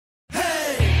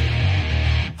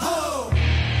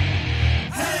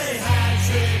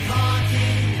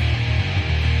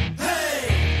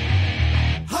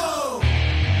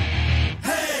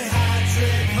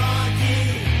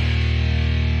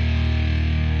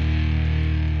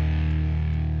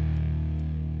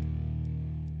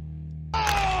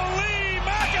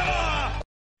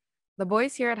The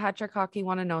boys here at Hat Trick Hockey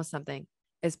want to know something.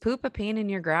 Is poop a pain in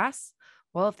your grass?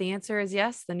 Well, if the answer is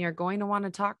yes, then you're going to want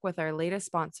to talk with our latest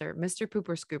sponsor, Mr.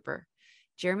 Pooper Scooper.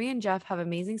 Jeremy and Jeff have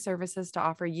amazing services to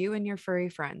offer you and your furry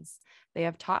friends. They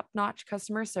have top-notch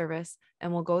customer service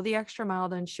and will go the extra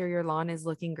mile to ensure your lawn is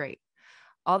looking great.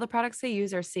 All the products they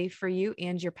use are safe for you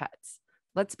and your pets.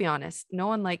 Let's be honest, no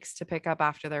one likes to pick up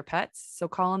after their pets, so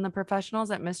call in the professionals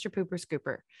at Mr. Pooper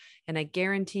Scooper, and I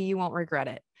guarantee you won't regret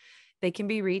it. They can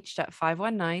be reached at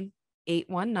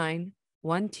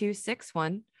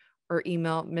 519-819-1261 or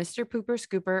email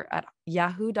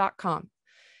mrpooperscooper@yahoo.com.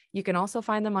 You can also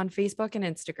find them on Facebook and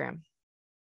Instagram.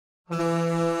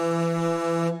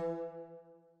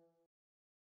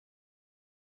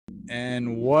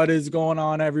 And what is going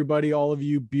on, everybody? All of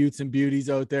you beauts and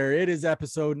beauties out there. It is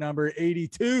episode number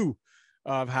 82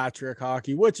 of Hat Trick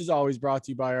Hockey, which is always brought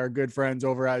to you by our good friends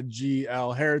over at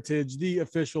GL Heritage, the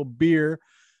official beer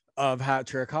of Hat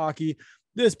Trick Hockey.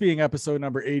 This being episode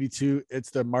number 82,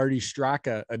 it's the Marty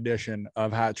Straka edition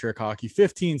of Hat Trick Hockey.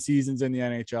 15 seasons in the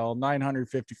NHL,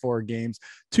 954 games,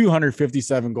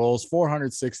 257 goals,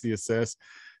 460 assists,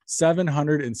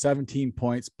 717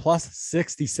 points, plus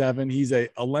 67. He's a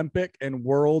Olympic and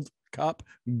World Cup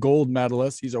gold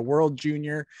medalist. He's a World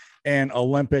Junior and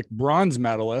Olympic bronze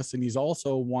medalist, and he's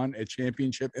also won a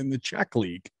championship in the Czech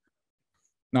League.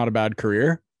 Not a bad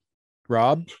career.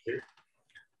 Rob,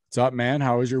 what's up, man?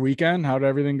 How was your weekend? How did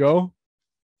everything go?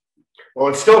 Well,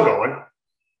 it's still going.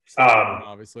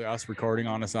 Obviously, us recording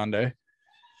on a Sunday.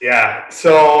 Yeah.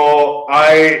 So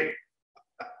I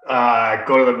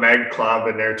go to the Meg Club,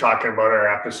 and they're talking about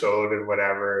our episode and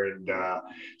whatever. And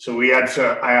so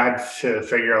I had to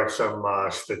figure out some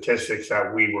statistics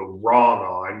that we were wrong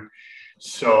on.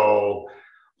 So,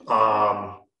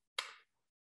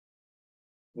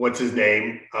 what's his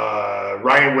name?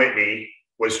 Ryan Whitney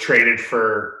was traded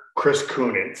for Chris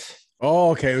Kunitz. Oh,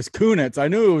 okay. It was Kunitz. I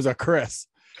knew it was a Chris.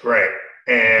 Right.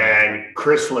 And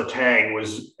Chris Letang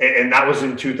and that was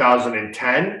in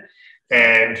 2010.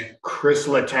 And Chris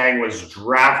Letang was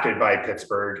drafted by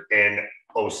Pittsburgh in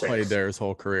 2006. Played there his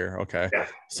whole career. Okay. Yeah.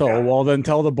 So, yeah. Well, then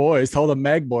tell the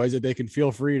Meg boys that they can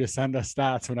feel free to send us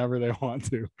stats whenever they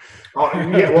want to. Oh,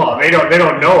 yeah, well, they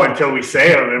don't know until we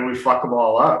say them and we fuck them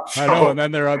all up. So. I know, and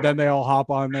then they all hop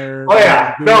on there. Oh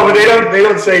yeah, no, but they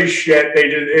don't say shit.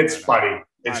 It's funny.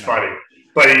 It's funny.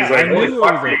 But he's like, holy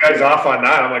fuck, you guys off on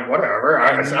that? I'm like, whatever.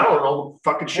 I don't know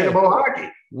fucking shit about hockey.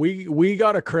 We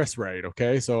got a Chris right,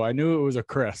 okay? So I knew it was a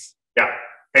Chris. Yeah,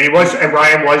 and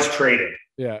Ryan was traded.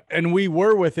 Yeah, and we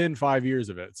were within 5 years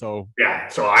of it. So yeah,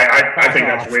 so I think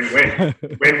that's win-win.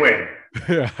 Win-win.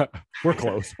 Yeah, we're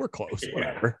close. Yeah.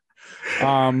 Whatever.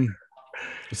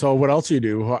 So what else you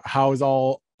do? How is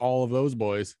all of those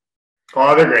boys?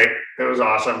 Oh, they're great. It was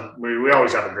awesome. We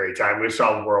always have a great time. We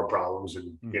solve world problems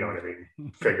and you know what I mean,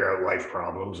 figure out life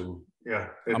problems and yeah.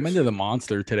 I'm into the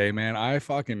monster today, man. I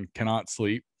fucking cannot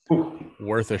sleep. Ooh.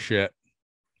 Worth a shit.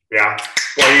 Yeah.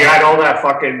 Well, you had all that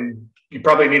fucking. You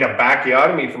probably need a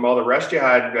backiotomy from all the rest you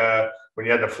had when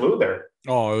you had the flu there.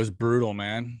 Oh, it was brutal,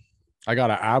 man. I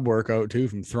got an ab workout too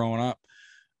from throwing up.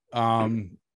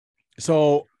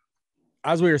 So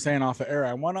as we were saying off the air,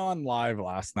 I went on live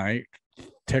last night,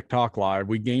 TikTok live.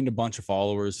 We gained a bunch of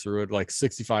followers through it, like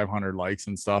 6,500 likes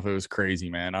and stuff. It was crazy,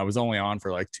 man. I was only on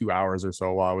for like 2 hours or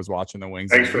so while I was watching the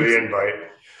Wings. Thanks for the invite.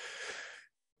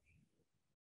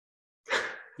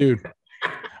 Dude,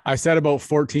 I said about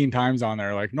 14 times on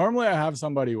there, like normally I have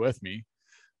somebody with me,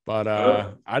 but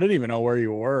I didn't even know where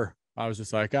you were. I was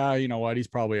just like, you know what? He's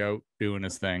probably out doing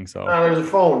his thing. So there's a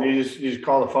phone. You just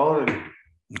call the phone and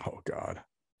oh God.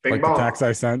 Big like ball. The text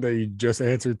I sent that you just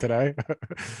answered today.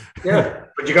 Yeah,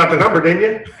 but you got the number, didn't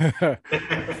you?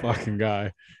 Fucking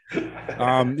guy.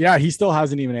 Yeah, he still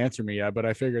hasn't even answered me yet, but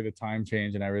I figure the time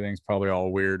change and everything's probably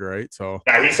all weird, right? So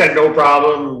yeah, he said no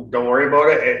problem. Don't worry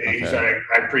about it. Okay. He said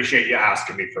I appreciate you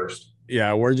asking me first.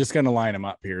 Yeah, we're just gonna line him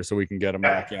up here so we can get him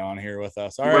back on here with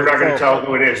us. All we're not gonna tell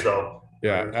who it is though.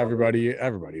 Yeah, everybody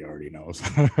already knows.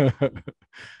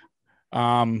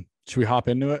 Should we hop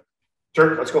into it?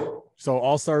 Sure, let's go. So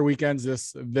All-Star weekends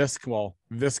this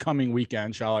coming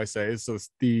weekend, shall I say. So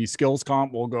the skills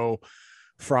comp will go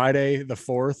Friday the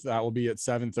 4th. That will be at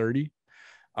 7:30.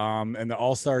 And the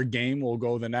All-Star game will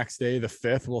go the next day, the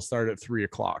 5th. We'll start at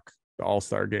 3:00, the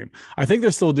All-Star game. I think they're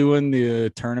still doing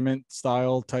the tournament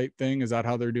style type thing. Is that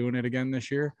how they're doing it again this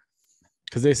year?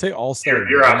 Because they say All-Star.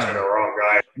 You're asking the wrong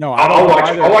guy. No, I'll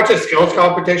watch a skills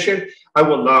competition. I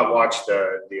will not watch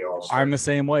the All-Star. I'm the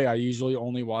same way. I usually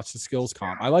only watch the skills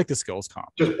comp. I like the skills comp.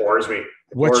 Just bores me.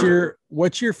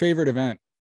 What's your favorite event?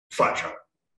 Flat shot.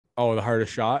 Oh, the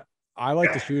hardest shot. I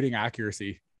like the shooting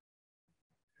accuracy.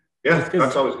 Yeah,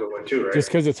 that's always a good one too, right? Just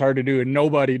because it's hard to do, and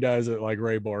nobody does it like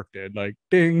Ray Bork did. Like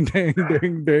ding, ding,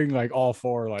 ding, ding, like all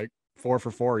four, like 4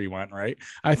 for 4 he went, right?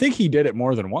 I think he did it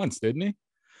more than once, didn't he?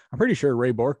 I'm pretty sure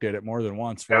Ray Bork did it more than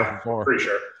once, 4 for 4. Pretty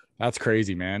sure. That's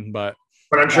crazy, man. But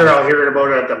I'm sure I'll hear it about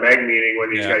it at the Meg meeting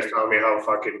when these guys tell me how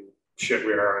fucking shit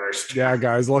we are on our stuff. Yeah,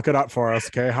 guys, look it up for us,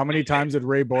 okay? How many times did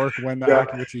Ray Bork win the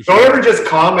accuracy? Don't ever just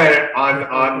comment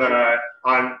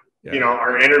on you know,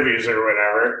 our interviews or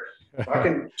whatever.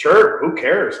 Fucking sure, who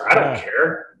cares? I don't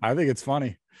care. I think it's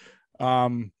funny.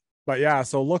 But yeah,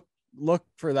 so look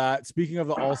for that. Speaking of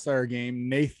the All-Star game,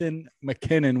 Nathan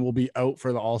McKinnon will be out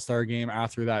for the All-Star game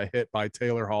after that hit by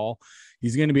Taylor Hall.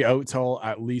 He's going to be out till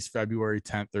at least February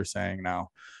 10th, they're saying now.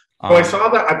 I saw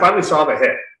that. I finally saw the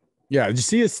hit. Yeah, did you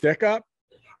see his stick up?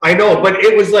 I know, but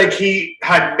it was like he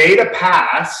had made a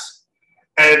pass,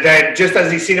 and then just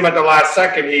as he seen him at the last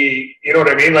second, he, you know what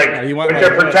I mean? Like, he went to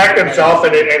protect himself,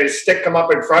 and his stick come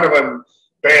up in front of him.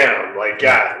 Bam! Like,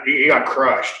 he got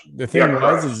crushed. The thing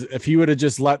is if he would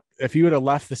have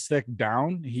left the stick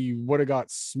down, he would have got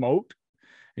smoked,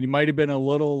 and he might have been a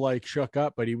little like shook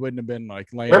up, but he wouldn't have been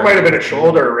like laying. There might have been a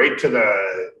shoulder right to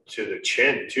the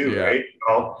chin too, right?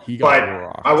 But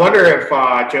I wonder if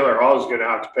Taylor Hall is going to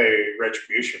have to pay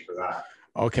retribution for that.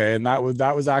 Okay, and that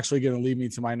was actually going to lead me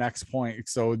to my next point.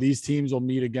 So these teams will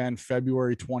meet again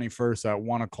February 21st at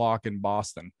 1:00 in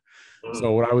Boston.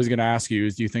 So what I was going to ask you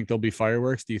is, do you think there'll be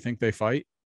fireworks? Do you think they fight?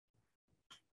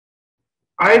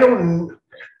 I don't know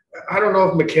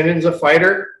if McKinnon's a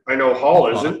fighter. I know Hall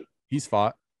isn't. He's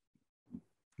fought.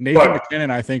 Nathan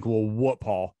McKinnon, I think, will whoop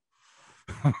Hall.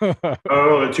 I don't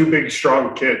know, the two big,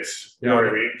 strong kids. You know what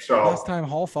I mean? So last time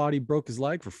Hall fought, he broke his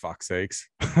leg, for fuck's sakes.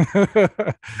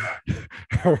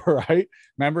 Right?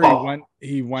 Remember,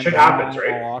 he went shit happens,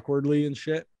 right? all awkwardly and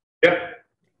shit. Yep.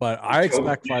 But I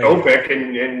expect toe pick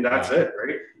and that's it,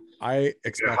 right? I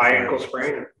expect high ankle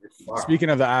sprain. Speaking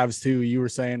of the Avs too, you were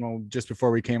saying just before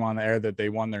we came on the air that they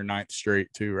won their 9th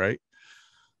straight too, right?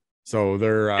 So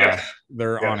they're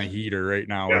on a heater right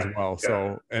now as well. Yeah.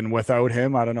 So, and without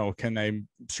him, I don't know, can they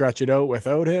stretch it out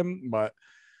without him? But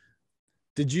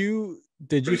did you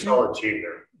solid team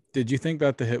there. Did you think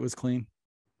that the hit was clean?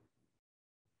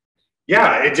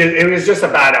 Yeah, it was just a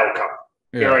bad outcome.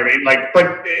 You know what I mean? Like,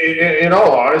 but in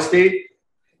all honesty,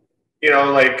 you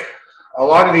know, like a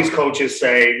lot of these coaches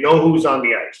say, know who's on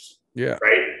the ice. Yeah.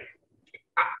 Right.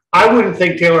 I wouldn't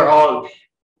think Taylor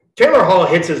Hall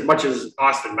hits as much as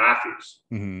Austin Matthews.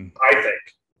 Mm-hmm. I think.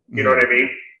 You know what I mean?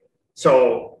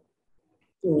 So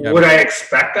would I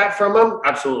expect that from him?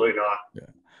 Absolutely not. Yeah.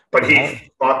 But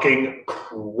he fucking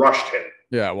crushed him.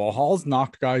 Yeah. Well, Hall's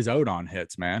knocked guys out on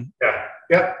hits, man. Yeah.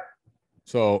 Yeah.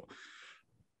 So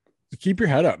keep your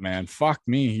head up, man. Fuck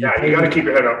me. You got to keep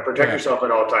your head up. Protect yourself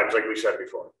at all times, like we said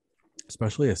before.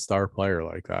 Especially a star player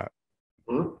like that.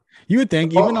 Hmm? You would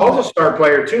think, even Hall's a star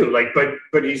player too. Like,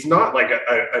 but he's not like an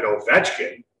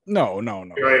Ovechkin. No. You know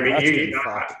what I mean?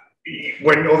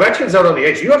 When Ovechkin's out on the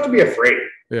ice, you have to be afraid.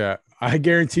 Yeah, I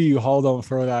guarantee you, Hall don't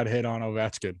throw that hit on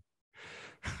Ovechkin.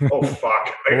 Oh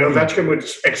fuck! Ovechkin would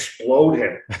explode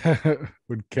him.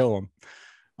 Would kill him.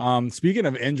 Speaking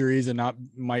of injuries and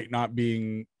might not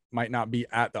be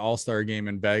at the All-Star game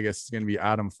in Vegas, it's going to be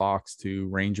Adam Fox to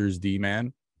Rangers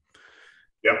D-man.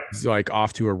 Yep. He's like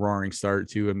off to a roaring start,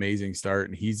 to amazing start.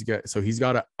 And he's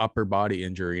got an upper body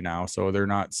injury now. So they're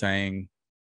not saying,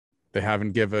 they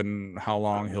haven't given how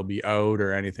long he'll be out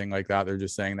or anything like that. They're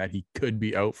just saying that he could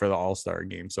be out for the All-Star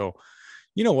game. So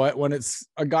you know what, when it's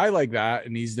a guy like that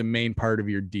and he's the main part of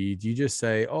your deed, you just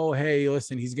say, oh, hey,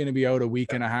 listen, he's going to be out a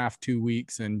week and a half, 2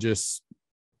 weeks, and just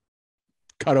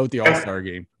cut out the All-Star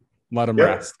game. Let him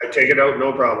rest. I take it out.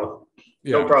 No problem.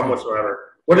 No problem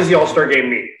whatsoever. What does the All-Star game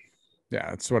mean? Yeah,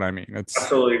 that's what I mean. It's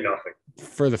absolutely nothing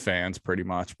for the fans, pretty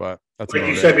much. But that's like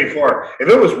you said before. If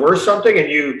it was worth something, and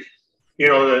you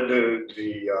know the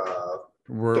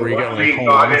one league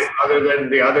got it, other than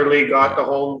the other league got the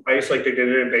home ice, like they did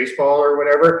it in baseball or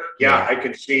whatever. Yeah, I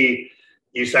could see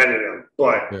you sending them,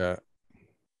 but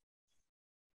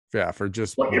for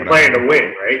just you're playing to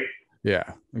win, right?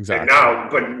 Yeah, exactly. And now,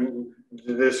 but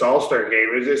this All-Star game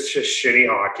is just shitty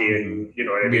hockey, and you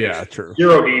know what I mean. Yeah, true.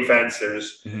 Zero defense.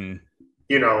 There's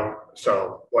you know,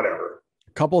 so whatever.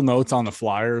 A couple notes on the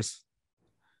Flyers.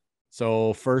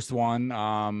 So first one,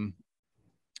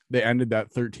 they ended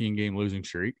that 13-game losing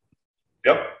streak.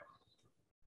 Yep.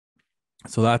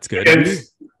 So that's good.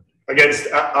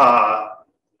 Against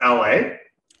LA?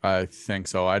 I think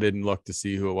so. I didn't look to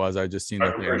see who it was. I just seen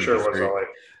that. I'm pretty sure it was LA.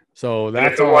 So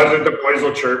that's if it wasn't, the boys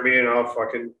will chirp me and I'll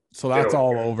fucking. So that's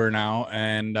all over now.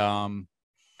 And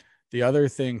the other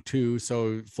thing too,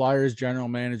 so Flyers general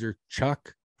manager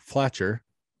Chuck Fletcher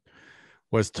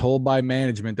was told by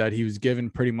management that he was given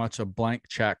pretty much a blank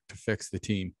check to fix the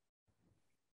team.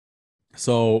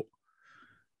 So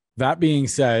that being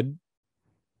said,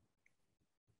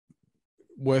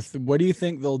 with what do you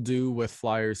think they'll do with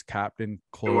Flyers captain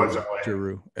Claude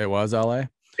Giroux? It was LA.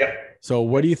 Yeah. So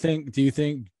what do you think? Do you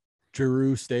think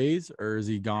Giroux stays or is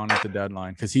he gone at the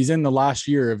deadline? Because he's in the last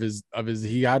year of his.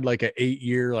 He had like an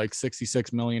 8-year, like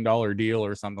 $66 million deal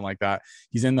or something like that.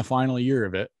 He's in the final year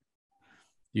of it.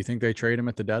 Do you think they trade him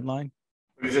at the deadline?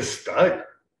 He's a stud.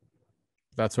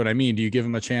 That's what I mean. Do you give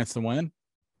him a chance to win?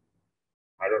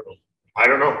 I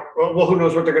don't know. Well, who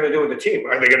knows what they're going to do with the team?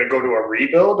 Are they going to go to a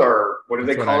rebuild or what do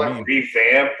they call it?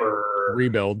 Revamp or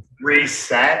rebuild?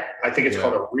 Reset. I think it's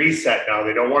called a reset now.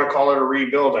 They don't want to call it a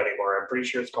rebuild anymore. I'm pretty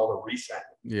sure it's called a reset.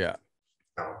 Yeah.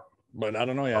 No. But I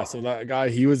don't know. Yeah. So that guy,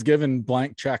 he was given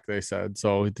blank check, they said.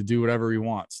 So to do whatever he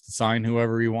wants, to sign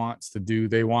whoever he wants to do.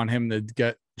 They want him to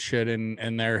get shit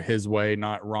in there his way,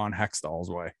 not Ron Hextall's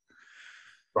way.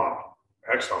 Ron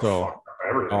Hextall fucked up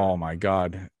everything. Oh my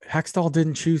God. Hextall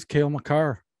didn't choose Cale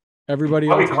Makar. Everybody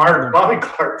Bobby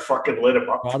Clark fucking lit him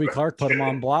up. Bobby Clark put him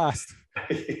on blast.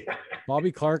 Yeah.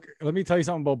 Bobby Clark, let me tell you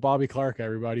something about Bobby Clark,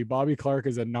 everybody. Bobby Clark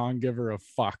is a non-giver of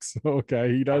fucks.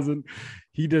 Okay.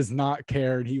 He does not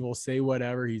care, and he will say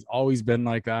whatever. He's always been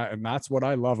like that. And that's what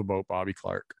I love about Bobby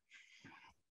Clark.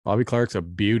 Bobby Clark's a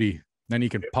beauty. Then he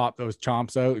can pop those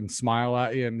chomps out and smile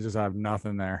at you and just have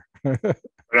nothing there.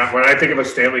 When I think of a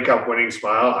Stanley Cup winning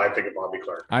smile, I think of Bobby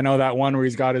Clark. I know that one where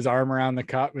he's got his arm around the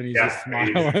cup and he's just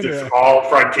smiling. Just all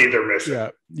front teeth are missing.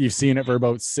 Yeah, you've seen it for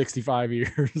about 65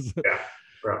 years. Yeah.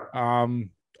 Right.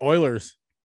 Oilers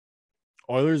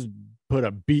put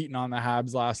a beating on the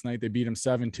Habs last night. They beat him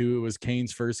 7-2. It was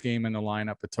Kane's first game in the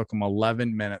lineup. It took him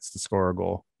 11 minutes to score a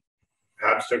goal.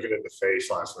 Habs took it in the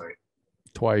face last night.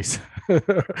 Twice. It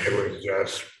was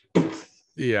just.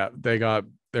 Yeah, they got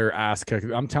their ass kicked.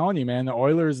 I'm telling you, man, the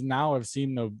Oilers now have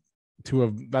seen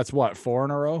that's what, 4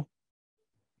 in a row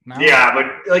now? Yeah, but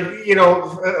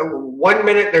one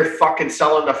minute they're fucking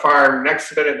selling the farm,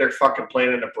 next minute they're fucking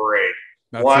playing in the parade.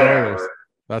 That's whatever.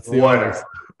 That's the Oilers.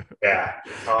 Yeah.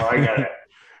 Oh, I got it.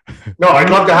 No, I'd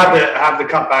love to have the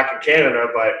cup back in Canada,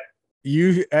 but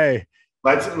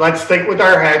let's think with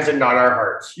our heads and not our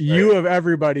hearts. Right? You of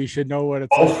everybody should know what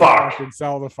it's like. Fuck. And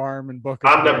sell the farm and book.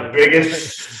 I'm the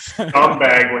biggest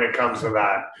scumbag when it comes to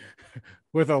that.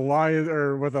 With a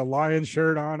lion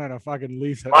shirt on and a fucking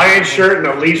Leafs. Lion shirt and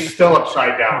the Leafs still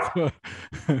upside down.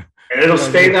 And it'll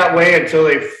stay that way until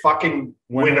they fucking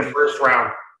win the first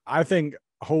round. I think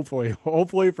hopefully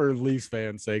for Leafs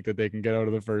fans' sake that they can get out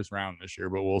of the first round this year,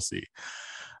 but we'll see.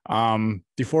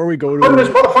 Before we go to put this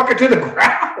motherfucker to the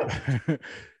ground.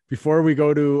 Before we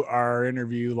go to our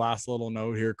interview, last little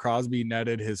note here: Crosby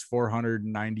netted his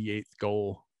 498th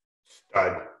goal.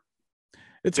 Stud.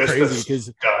 It's just crazy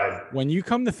because when you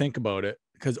come to think about it,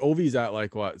 because Ovi's at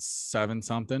like what 7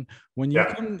 something. When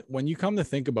you come to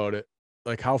think about it,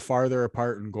 like how far they're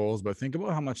apart in goals, but think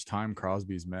about how much time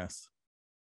Crosby's missed.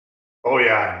 Oh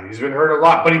yeah, he's been hurt a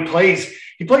lot, but he plays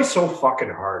so fucking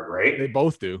hard, right? They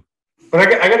both do. But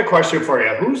I got a question for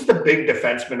you. Who's the big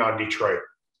defenseman on Detroit?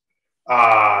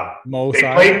 Mo.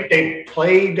 They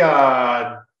played.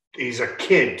 He's a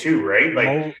kid too, right?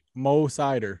 Like Mo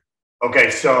Sider.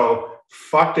 Okay, so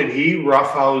did he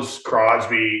roughhouse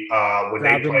Crosby when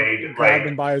they played? Grabbed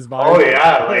him by his visor. Oh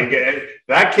yeah, like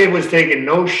that kid was taking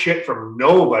no shit from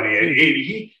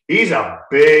nobody. He's a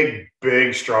big,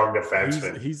 strong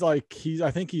defenseman.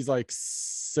 I think he's like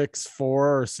 6'4"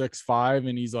 or 6'5",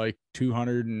 and he's like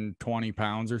 220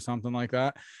 pounds or something like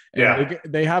that. And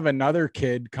they have another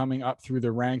kid coming up through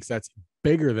the ranks that's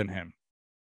bigger than him.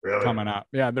 Really? Coming up.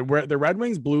 Yeah, the Red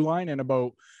Wings blue line in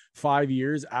about 5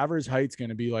 years, average height's going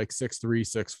to be like 6'3",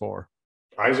 6'4".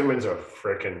 Eisenman's a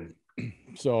freaking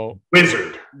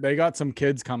wizard. They got some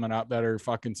kids coming up that are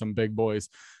fucking some big boys.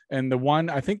 And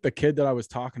I think the kid that I was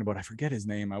talking about, I forget his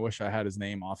name. I wish I had his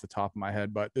name off the top of my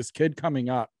head, but this kid coming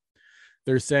up,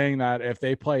 they're saying that if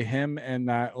they play him and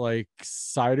that like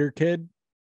Sider kid,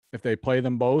 if they play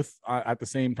them both at the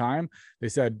same time, they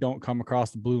said, don't come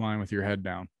across the blue line with your head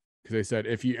down. Because they said,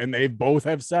 and they both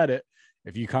have said it,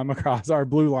 if you come across our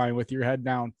blue line with your head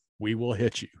down, we will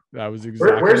hit you. That was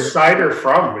exactly. Where's Sider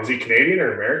from? Is he Canadian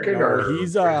or American? No,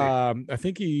 he's I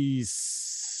think he's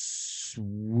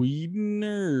Sweden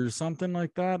or something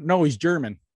like that. No, he's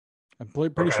German. I'm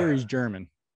pretty sure he's German.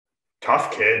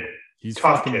 Tough kid. He's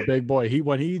fucking big boy.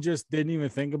 When he just didn't even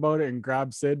think about it and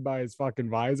grabbed Sid by his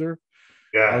fucking visor.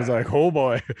 Yeah. I was like, oh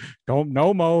boy,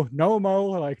 no Mo.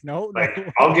 Like, no.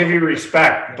 I'll give you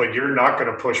respect, but you're not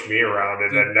going to push me around.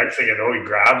 And then next thing you know, he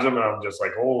grabs him and I'm just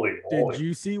like, holy. Did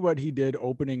you see what he did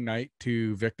opening night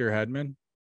to Victor Hedman?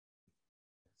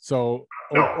 So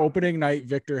No. opening night,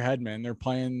 Victor Hedman, they're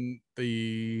playing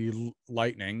the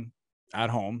Lightning at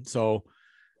home. So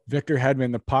Victor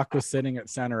Hedman, the puck was sitting at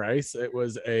center ice. It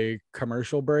was a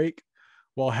commercial break.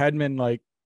 While Hedman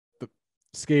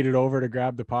skated over to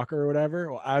grab the puck or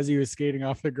whatever. Well, as he was skating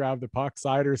off to grab the puck,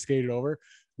 Sider skated over,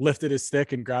 lifted his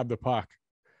stick and grabbed the puck.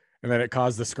 And then it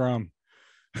caused the scrum.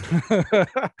 So,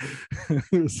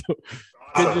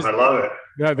 Awesome. I love it.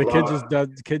 Yeah, the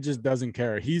kid just doesn't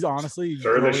care. He's honestly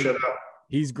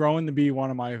he's growing to be one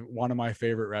of my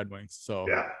favorite Red Wings. So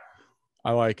yeah,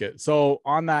 I like it. So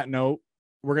on that note,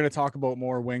 we're gonna talk about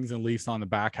more Wings and Leafs on the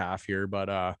back half here, but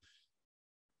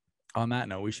on that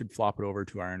note, we should flop it over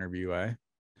to our interview, eh?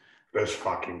 This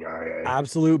fucking guy, eh?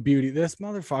 Absolute beauty. This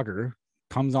motherfucker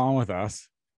comes on with us,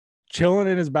 chilling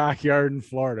in his backyard in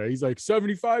Florida. He's like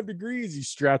 75 degrees. He's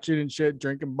stretching and shit,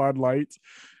 drinking Bud Lights,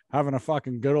 having a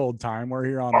fucking good old time. We're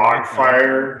here on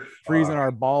bonfire, freezing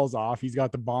our balls off. He's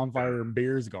got the bonfire and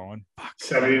beers going.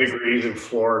 70 degrees in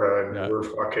Florida, and we're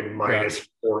fucking minus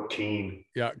 14.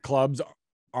 Yeah, clubs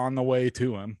on the way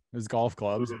to him. His golf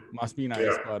clubs must be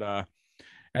nice, but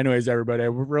anyways, everybody, I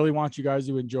really want you guys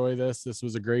to enjoy this. This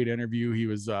was a great interview. He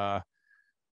was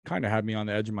kind of had me on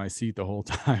the edge of my seat the whole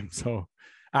time. So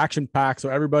action packed. So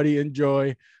everybody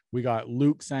enjoy. We got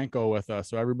Luke Sanko with us.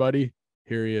 So everybody,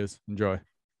 here he is. Enjoy.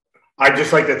 I'd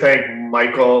just like to thank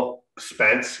Michael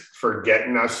Spence for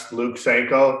getting us Luke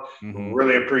Sanko. Mm-hmm.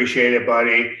 Really appreciate it,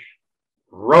 buddy.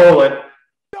 Roll it.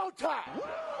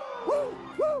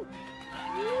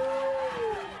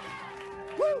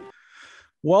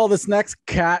 Well, this next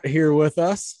cat here with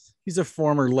us, he's a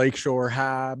former Lakeshore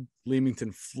Hab,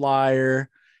 Leamington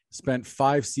Flyer, spent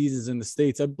 5 seasons in the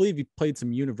States. I believe he played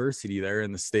some university there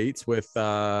in the States with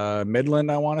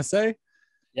Midland, I want to say.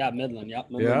 Yeah, Midland. Yep.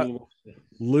 Yeah.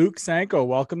 Luke Sanko,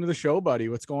 welcome to the show, buddy.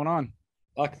 What's going on?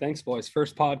 Fuck, thanks, boys.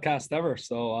 First podcast ever.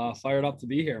 So fired up to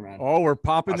be here, man. Oh, we're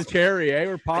popping the cherry, eh?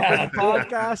 We're popping the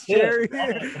podcast cherry.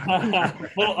 I'm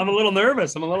a little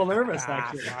nervous.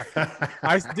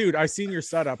 Actually. I seen your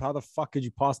setup. How the fuck could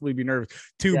you possibly be nervous?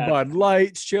 2 Bud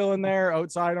Lights chilling there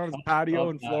outside on his patio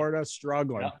in Florida,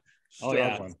 struggling. Yeah. Oh,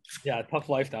 yeah, tough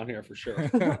life down here for sure.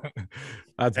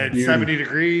 That's at 70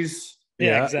 degrees.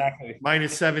 Yeah, exactly.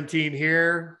 Minus 17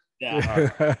 here.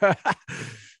 Yeah.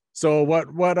 So what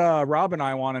Rob and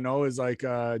I want to know is like,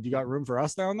 do you got room for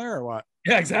us down there or what?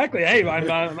 Yeah, exactly. Hey,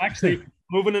 I'm actually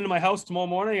moving into my house tomorrow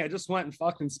morning. I just went and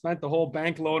fucking spent the whole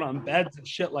bank load on beds and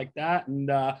shit like that, and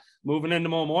moving in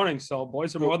tomorrow morning. So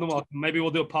boys are more than welcome. Maybe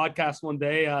we'll do a podcast one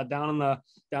day down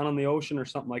on the ocean or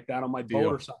something like that on my boat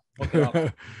or something. Look it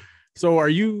up. So are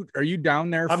you down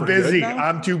there? I'm busy.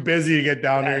 I'm too busy to get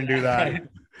down there and do that.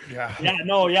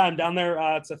 I'm down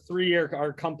there. It's a 3-year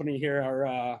our company here,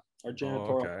 our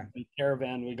janitorial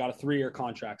caravan. We got a 3-year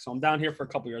contract, so I'm down here for a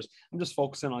couple years. I'm just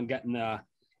focusing on getting the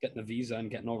visa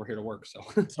and getting over here to work.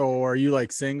 So are you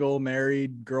like single,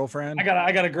 married, girlfriend?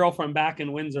 I got a girlfriend back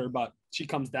in Windsor, but she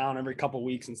comes down every couple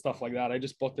weeks and stuff like that. I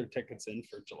just booked her tickets in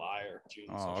for July or June.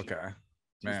 Oh, okay.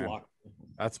 Man,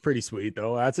 that's pretty sweet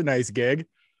though. That's a nice gig.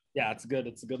 Yeah, it's good.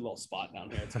 It's a good little spot down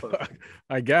here. It's perfect.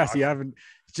 I guess you haven't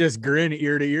just grin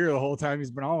ear to ear the whole time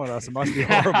he's been on with us. It must be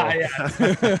horrible.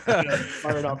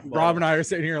 Rob and I are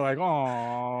sitting here like, oh,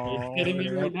 are you kidding me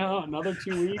right now? Another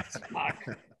 2 weeks? Fuck.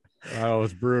 Oh,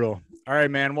 it's brutal. All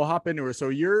right, man. We'll hop into it. So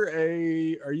are you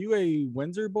a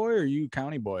Windsor boy or are you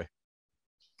county boy?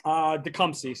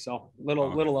 Tecumseh, so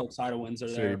little outside of Windsor.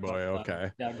 City there. Boy,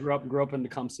 okay. Yeah, grew up in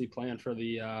Tecumseh playing for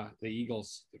the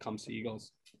Eagles, Tecumseh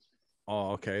Eagles.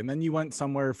 Oh, okay. And then you went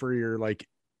somewhere for your like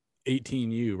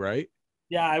 18U, right?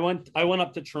 Yeah, I went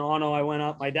up to Toronto. I went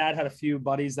up. My dad had a few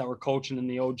buddies that were coaching in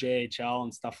the OJHL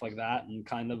and stuff like that, and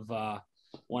kind of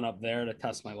went up there to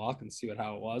test my luck and see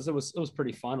how it was. It was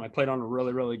pretty fun. I played on a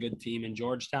really, really good team in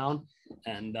Georgetown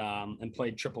and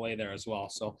played AAA there as well.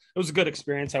 So it was a good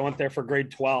experience. I went there for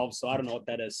grade 12. So I don't know what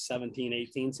that is, 17,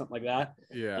 18, something like that.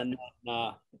 Yeah. And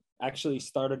actually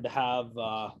started to have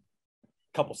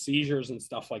couple seizures and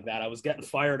stuff like that. I was getting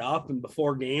fired up, and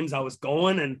before games I was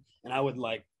going and I would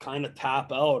like kind of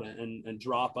tap out and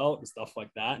drop out and stuff like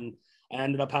that. And I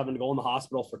ended up having to go in the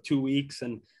hospital for 2 weeks,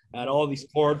 and I had all these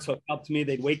cords hooked up to me.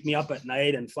 They'd wake me up at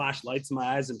night and flash lights in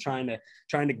my eyes and trying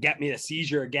to get me a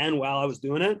seizure again while I was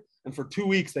doing it. And for 2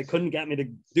 weeks, they couldn't get me to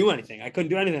do anything. I couldn't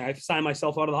do anything. I signed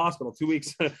myself out of the hospital 2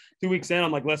 weeks, 2 weeks in.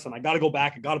 I'm like, listen, I got to go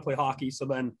back. I got to play hockey. So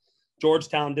then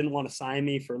Georgetown didn't want to sign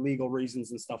me for legal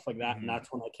reasons and stuff like that. And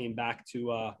that's when I came back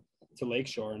to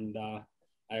Lakeshore, and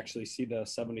I actually see the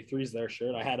 73s there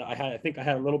shirt. I think I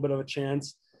had a little bit of a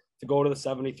chance to go to the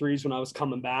 73s when I was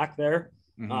coming back there.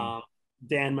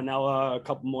 Dan Manella, a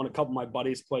couple of my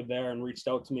buddies played there and reached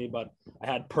out to me, but I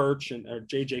had Perch or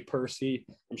JJ Percy.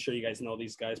 I'm sure you guys know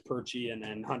these guys, Perchy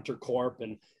and Hunter Corp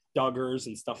and Duggars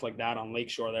and stuff like that on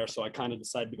Lakeshore there. So I kind of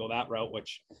decided to go that route,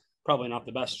 which probably not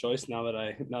the best choice now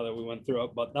that we went through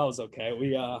it, but that was okay.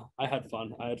 I had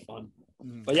fun.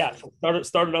 But yeah,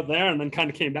 started up there and then kind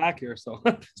of came back here. So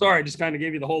sorry, I just kind of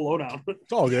gave you the whole lowdown.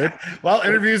 It's all good. Well,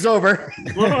 interview's over.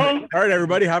 All right,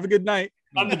 everybody, have a good night.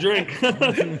 On the drink.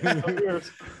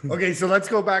 Okay, so let's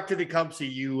go back to Tecumseh.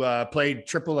 You played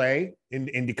AAA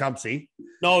in Tecumseh.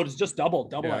 No, it's just double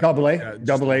Yeah. A. Double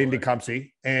A AA. in Tecumseh.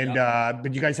 And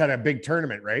but you guys had a big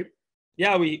tournament, right?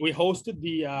 Yeah, we hosted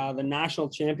the national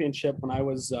championship when I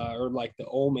was or like the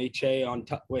OMHA on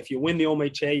top. If you win the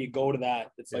OMHA, you go to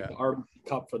that. It's like the Art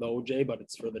Cup for the OJ, but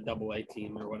it's for the AA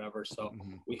team or whatever. So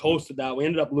we hosted that. We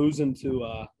ended up losing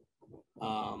to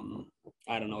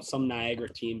I don't know, some Niagara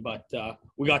team, but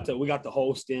we got to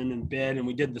host and bid, and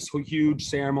we did this huge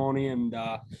ceremony, and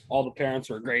all the parents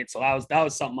were great. So that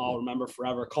was something I'll remember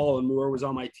forever. Colin Moore was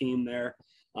on my team there.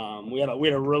 We had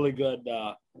a really good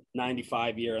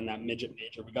 95 year in that midget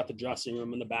major. We got the dressing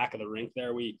room in the back of the rink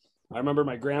there. I remember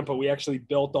my grandpa, we actually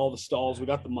built all the stalls. We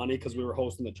got the money because we were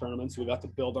hosting the tournament. So we got to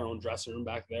build our own dressing room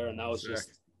back there. And that was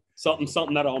just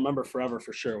something that I'll remember forever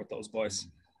for sure with those boys.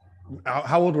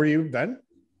 How old were you then?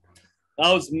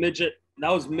 That was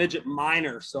midget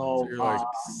minor. So you're like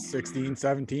 16,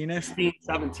 17-ish? 16,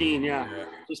 17, yeah.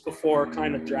 Just before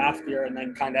kind of draft year, and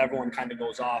then kind of everyone kind of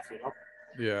goes off, you know?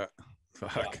 Yeah.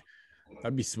 Fuck. Yeah.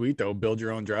 That'd be sweet though. Build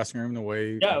your own dressing room the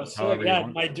way. Yeah, so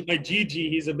my Gigi,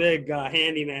 he's a big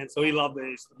handyman, so he loved it.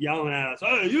 He's yelling at us,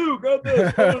 "Hey, you got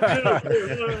this!"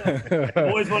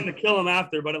 Always wanted to kill him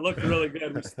after, but it looked really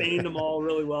good. We stained them all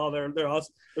really well. They're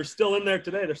still in there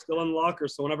today. They're still in the locker.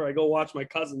 So whenever I go watch my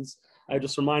cousins, I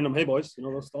just remind them, "Hey boys, you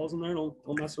know those stalls in there?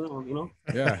 Don't mess around. You know."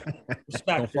 Yeah.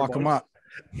 Respect. Don't fuck them up.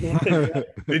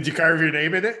 Did you carve your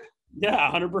name in it?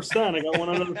 Yeah, 100%. I got one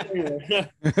under the finger.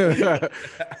 I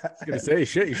was gonna say,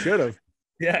 shit, you should have.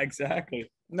 Yeah,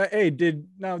 exactly. Now, hey,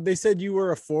 they said you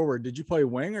were a forward. Did you play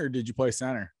wing or did you play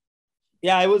center?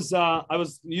 Yeah, I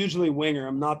was usually winger.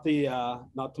 I'm not the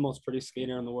most pretty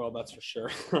skater in the world, that's for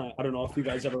sure. I don't know if you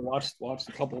guys ever watched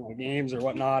a couple of my games or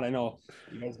whatnot. I know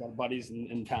you guys got buddies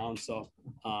in town, so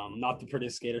not the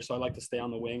prettiest skater. So I like to stay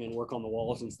on the wing and work on the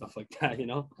walls and stuff like that, you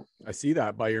know. I see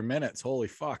that by your minutes. Holy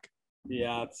fuck.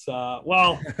 Yeah, it's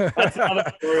well, that's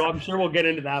another story. I'm sure we'll get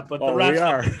into that. But the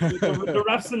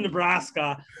refs in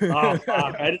Nebraska,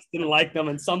 I just didn't like them.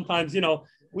 And sometimes, you know,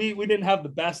 we didn't have the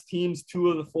best teams 2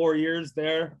 of the 4 years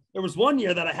there. There was one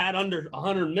year that I had under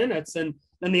 100 minutes, and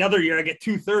then the other year I get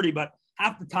 230. But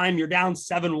half the time you're down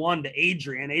 7-1 to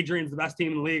Adrian. Adrian's the best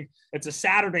team in the league. It's a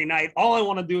Saturday night. All I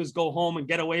want to do is go home and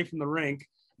get away from the rink.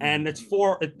 And there's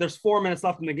 4 minutes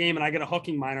left in the game, and I get a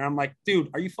hooking minor. I'm like, dude,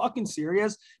 are you fucking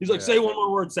serious? He's like, say one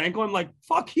more word, Sanko. I'm like,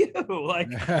 fuck you. Like,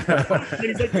 and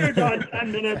he's like, you're done.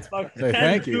 10 minutes. Fuck. 10,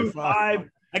 thank 2, you. 5.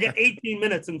 I get 18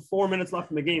 minutes and 4 minutes left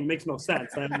in the game. It makes no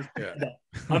sense.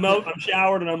 I'm out. I'm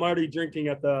showered, and I'm already drinking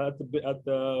at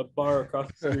the bar across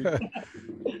the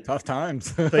street. Tough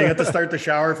times. So you have to start the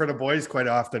shower for the boys quite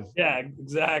often. Yeah,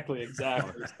 exactly. So,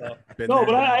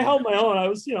 but I held my own. I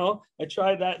was, you know, I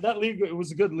tried that league. It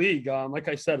was a good league. Like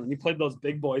I said, when you played those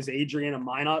big boys, Adrian and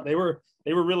Minot, they were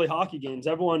really hockey games.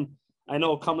 Everyone I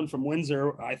know coming from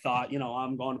Windsor, I thought, you know,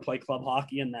 I'm going to play club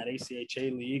hockey in that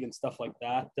ACHA league and stuff like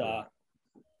that.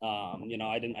 You know,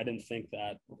 I didn't think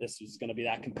that this was going to be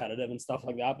that competitive and stuff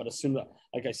like that. But as soon as,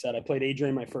 like I said, I played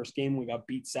Adrian my first game, we got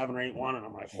beat 7 or 8-1, and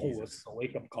I'm like, oh, this is a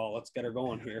wake up call. Let's get her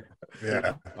going here.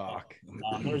 Yeah, fuck.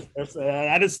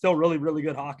 That is still really, really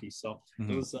good hockey. So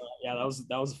it was,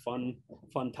 that was a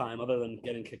fun time. Other than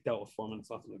getting kicked out with 4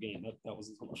 minutes left in the game, that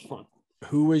wasn't so much fun.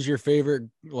 Who was your favorite,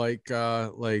 like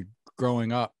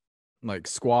growing up, like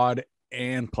squad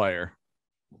and player?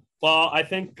 Well, I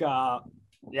think.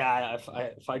 Yeah,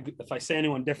 if I say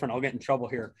anyone different, I'll get in trouble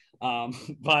here.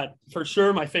 But for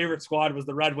sure, my favorite squad was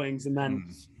the Red Wings, and then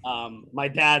my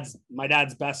dad's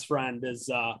best friend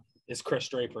is Chris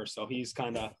Draper, so he's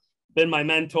kind of been my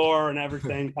mentor and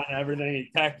everything.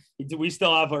 We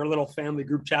still have our little family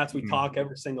group chats. We talk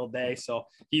every single day, so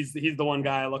he's the one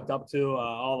guy I looked up to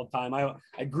all the time.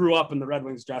 I grew up in the Red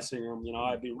Wings dressing room. You know,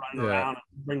 I'd be running around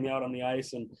and bring me out on the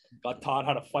ice, and got taught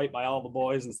how to fight by all the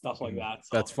boys and stuff like that.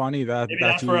 So that's funny.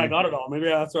 That's where I got it all. Maybe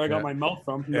that's where I got my mouth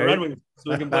from the Red Wings.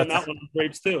 So we can blame that one on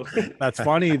grapes too. That's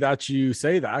funny that you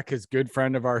say that, because good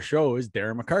friend of our show is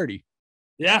Darren McCarty.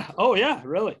 Yeah. Oh yeah.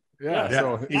 Really. Yeah.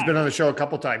 So he's been on the show a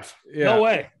couple times. Yeah. No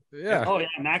way. Yeah. Oh yeah.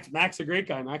 Mac's a great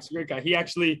guy.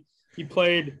 He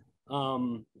played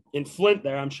in Flint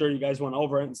there. I'm sure you guys went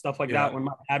over it and stuff like Yeah. that when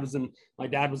my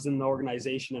dad was in the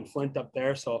organization in Flint up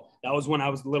there. So that was when I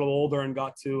was a little older and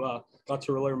got to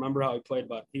really remember how he played.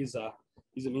 But he's a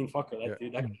mean fucker, that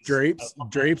dude. That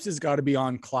Drapes has got to be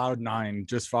on cloud 9,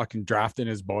 just fucking drafting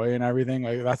his boy and everything.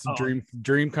 Like that's a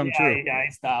dream come true. Yeah,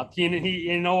 stop. Keenan,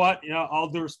 you know what? All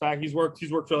due respect, he's worked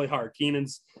really hard.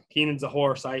 Keenan's a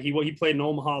horse. He played in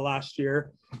Omaha last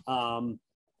year.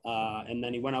 And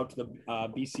then he went out to the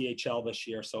BCHL this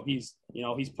year. So he's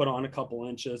put on a couple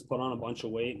inches, put on a bunch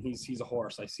of weight, and he's a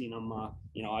horse. I seen him,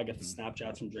 I get the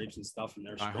Snapchats from Drapes and stuff, and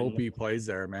I hope he plays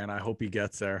there, man. I hope he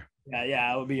gets there.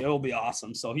 Yeah, it'll be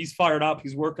awesome. So he's fired up.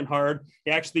 He's working hard.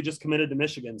 He actually just committed to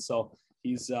Michigan. So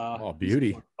he's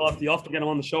beauty. You'll have to get him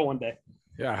on the show one day.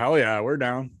 Yeah, hell yeah, we're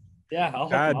down. Yeah,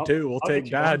 Dad too. We'll take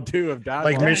Dad too. If Dad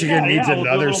Michigan needs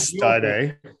another stud,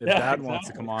 eh? If Dad wants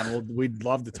to come on, we'd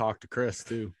love to talk to Chris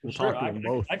too. We'll talk to them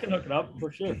both. I can hook it up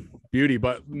for sure. Beauty,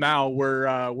 but now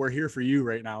we're here for you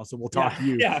right now, so we'll talk to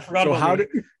you. Yeah. So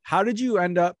how did you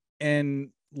end up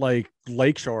in like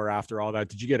Lakeshore after all that?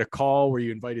 Did you get a call? Were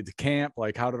you invited to camp?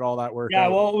 Like, how did all that work? Yeah,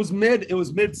 out? well, it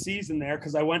was mid season there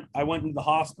because I went into the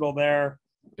hospital there.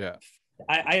 Yeah.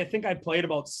 I think I played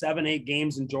about 7-8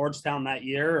 games in Georgetown that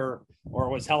year, or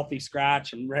was healthy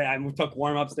scratch, and I took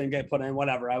warm-ups, didn't get put in,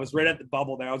 whatever. I was right at the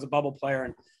bubble there. I was a bubble player,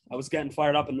 and I was getting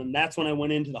fired up, and then that's when I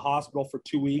went into the hospital for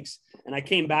 2 weeks, and I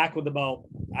came back with about,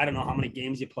 I don't know how many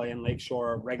games you play in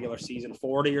Lakeshore regular season,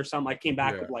 40 or something. I came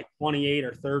back with like 28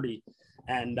 or 30,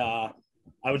 and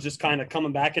I was just kind of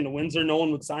coming back into Windsor. No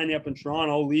one would sign me up in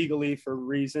Toronto legally for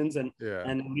reasons. And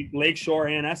Lakeshore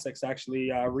and Essex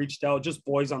actually reached out, just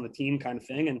boys on the team kind of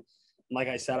thing. And like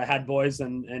I said, I had boys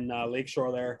in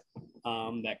Lakeshore there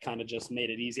that kind of just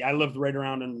made it easy. I lived right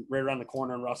around the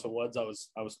corner in Russell Woods. I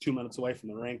was 2 minutes away from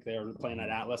the rink. They were playing at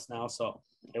Atlas now. So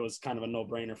it was kind of a no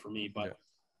brainer for me. But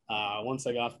once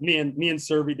I got me and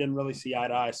Serby didn't really see eye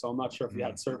to eye. So I'm not sure if we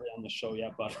had Serby on the show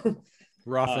yet, but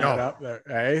roughing it up there,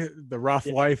 eh? The rough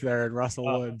life there in Russell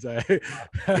Woods, eh?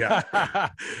 Yeah.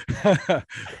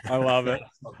 I love it.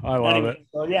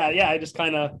 So I just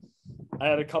kind of, I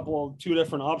had two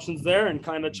different options there and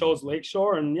kind of chose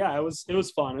Lakeshore, and it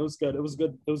was fun. It was good. It was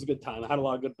a good time. I had a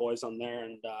lot of good boys on there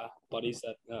and buddies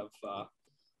that have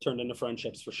turned into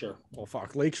friendships for sure. Well,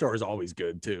 fuck, Lakeshore is always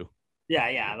good too.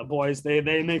 Yeah. The boys, they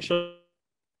make sure.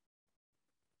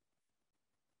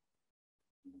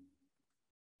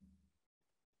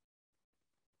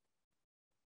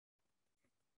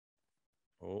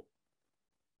 Oh.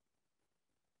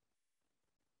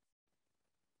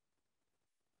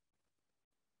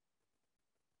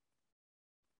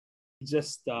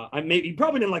 Just he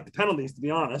probably didn't like the penalties, to be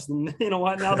honest. And you know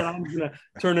what? Now that I'm gonna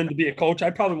turn into be a coach,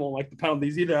 I probably won't like the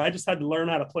penalties either. I just had to learn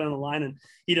how to play on the line, and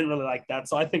he didn't really like that.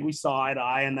 So I think we saw eye to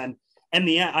eye. And then in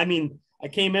the end, I mean, I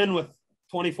came in with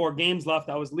 24 games left.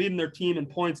 I was leading their team in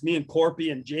points. Me and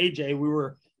Corpy and JJ,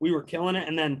 we were killing it.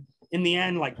 And then in the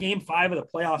end, like game 5 of the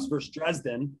playoffs versus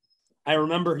Dresden, I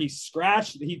remember he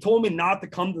scratched. He told me not to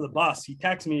come to the bus. He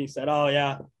texted me. He said, "Oh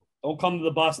yeah, don't come to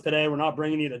the bus today. We're not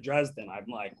bringing you to Dresden." I'm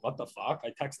like, what the fuck?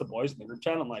 I text the boys in the group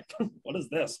chat. I'm like, what is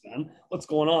this, man? What's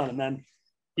going on? And then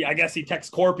I guess he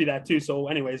texts Corpy that too. So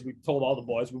anyways, we told all the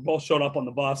boys. We both showed up on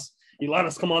the bus. He let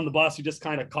us come on the bus. He just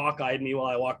kind of cockeyed me while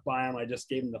I walked by him. I just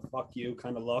gave him the fuck you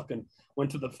kind of look and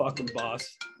went to the fucking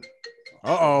bus.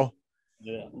 Uh-oh.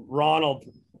 Yeah. Ronald.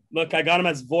 Look, I got him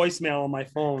as voicemail on my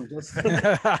phone. Just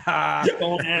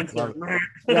don't answer.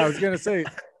 Yeah, I was going to say,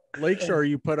 Lakeshore,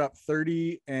 you put up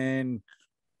 30 and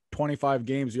 25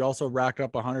 games. You also racked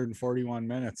up 141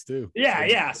 minutes too.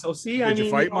 Yeah. So see, did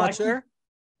you fight much there?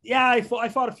 Yeah, I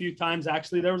fought a few times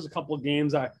actually. There was a couple of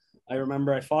games I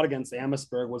remember I fought against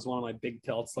Amherstburg, was one of my big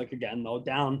tilts. Like again, though,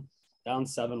 down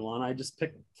 7-1. I just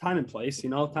picked time and place,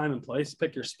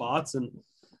 pick your spots and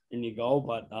you go.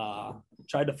 But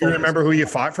tried to. You remember who you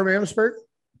fought from Amherstburg?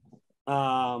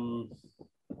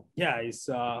 Yeah, he's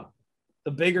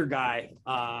the bigger guy.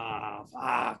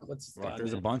 What's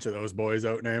there's a bunch of those boys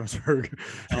out in Amherstburg.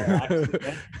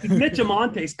 He's Mitch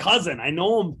Amonte's cousin. I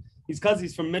know him. He's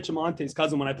from Mitch Amonte's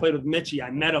cousin. When I played with Mitchie, I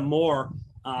met him more.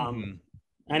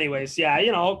 Anyways,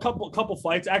 a couple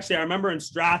fights. Actually, I remember in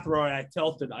Strathroy, I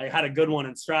tilted. I had a good one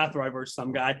in Strathroy versus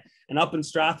some guy. And up in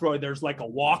Strathroy, there's like a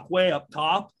walkway up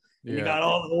top. And you got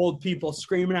all the old people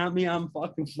screaming at me. I'm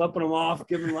fucking flipping them off,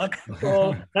 giving luck.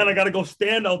 Then I got to go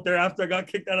stand out there after I got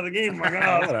kicked out of the game. I'm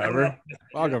like, whatever.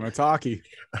 Welcome, it's hockey.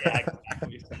 Yeah,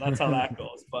 exactly. So that's how that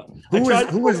goes. But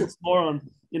who was more on,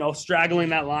 straggling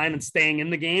that line and staying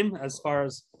in the game as far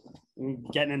as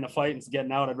getting in the fight and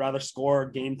getting out. I'd rather score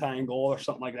a game tying goal or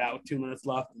something like that with 2 minutes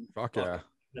left. Fuck yeah.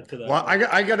 Well,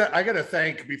 I gotta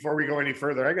thank, before we go any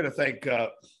further, I gotta thank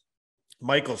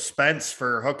Michael Spence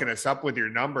for hooking us up with your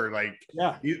number. Like,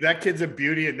 that kid's a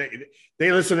beauty, and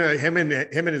they listen to him and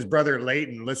his brother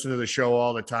Leighton listen to the show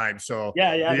all the time. So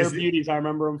they're beauties. I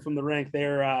remember them from the rink.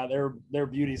 They're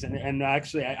beauties, and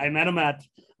actually I met them at,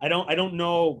 I don't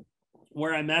know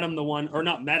where I met him,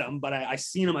 not met him, but I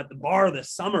seen him at the bar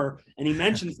this summer, and he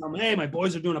mentioned something, hey, my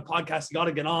boys are doing a podcast, you got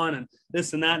to get on, and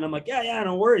this and that. And I'm like, yeah,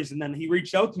 no worries. And then he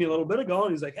reached out to me a little bit ago,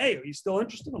 and he's like, hey, are you still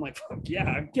interested? I'm like, fuck yeah,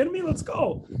 are you kidding me? Let's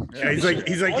go. Yeah, he's like,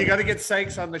 you got to get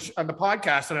Sanks on the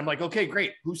podcast. And I'm like, okay,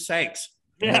 great. Who's Sanks?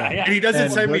 Yeah. And he doesn't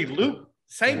say me Luke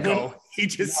Sanko. He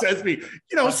just says me,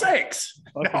 Sanks.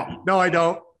 No, I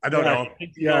don't know.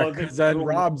 Yeah, because then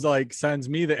Rob's like sends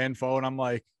me the info, and I'm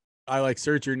like, I like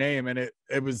search your name, and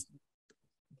it was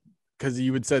because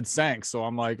you had said Sanks. So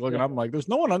I'm like looking up, I'm like, there's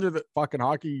no one under the fucking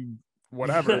hockey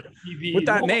whatever with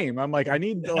that name. I'm like, I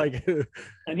need to like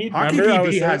Hockey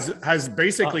TV has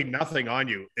basically nothing on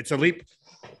you. It's elite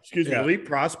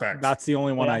prospects. That's the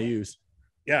only one I use.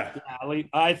 Yeah.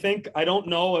 I think I don't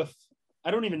even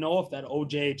know if that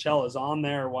OJHL is on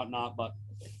there or whatnot, but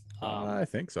I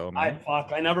think so, man.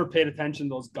 I never paid attention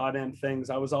to those goddamn things.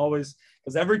 I was always,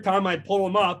 because every time I'd pull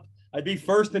them up, I'd be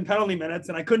first in penalty minutes,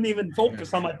 and I couldn't even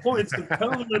focus on my points because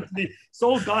penalty minutes would be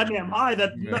so goddamn high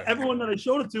that everyone that I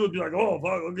showed it to would be like, "Oh,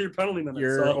 fuck, look at your penalty minutes."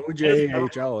 Your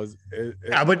OJHL is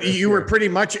but you were pretty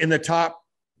much in the top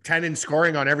 10 in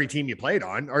scoring on every team you played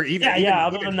on, or even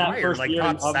other than that higher, first like year,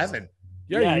 top 7.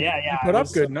 Yeah. You put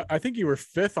up good. I think you were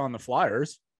 5th on the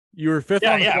Flyers. You were 5th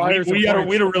on the Flyers. We had a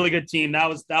really good team. That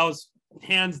was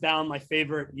hands down my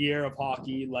favorite year of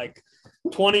hockey. Like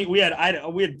 20, we had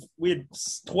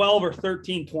 12 or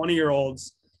 13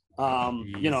 20-year-olds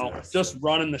just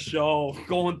running the show,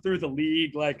 going through the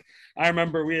league. Like I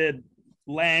remember we had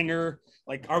Langer,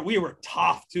 we were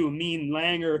tough too. Mean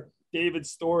Langer, David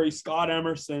Story, Scott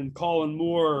Emerson, Colin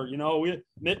Moore,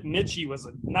 Mitchie was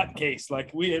a nutcase.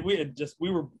 Like we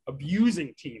were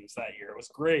abusing teams that year. It was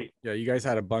great. Yeah, you guys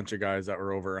had a bunch of guys that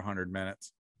were over 100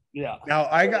 minutes. Yeah. Now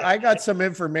I got some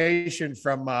information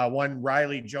from one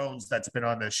Riley Jones that's been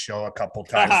on this show a couple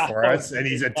times for us, and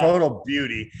he's a total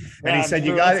beauty. And he said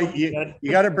you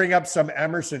got to bring up some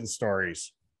Emerson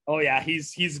stories. Oh yeah,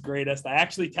 he's the greatest. I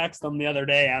actually texted him the other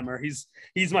day, Emmer. He's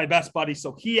my best buddy.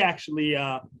 So he actually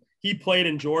he played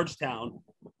in Georgetown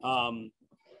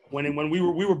when we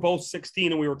were both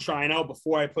 16 and we were trying out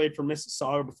before I played for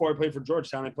Mississauga. Before I played for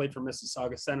Georgetown, I played for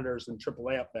Mississauga Senators in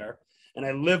AAA up there. And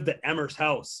I lived at Emmer's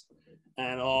house,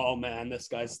 and oh man, this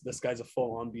guy's a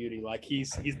full-on beauty. Like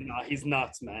he's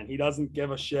nuts, man. He doesn't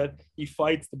give a shit. He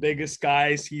fights the biggest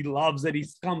guys. He loves it. He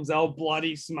comes out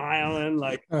bloody, smiling.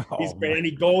 Like he's great. And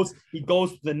he goes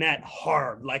to the net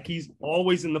hard. Like he's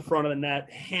always in the front of the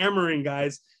net, hammering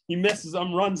guys. He misses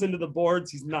them, runs into the boards.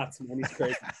 He's nuts, man. He's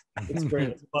crazy. It's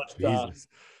great. But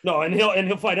no, and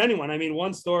he'll fight anyone. I mean,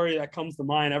 one story that comes to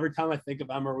mind every time I think of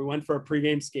Emmer, we went for a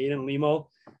pregame skate in Limo,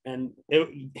 and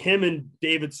him and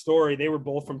David Story, they were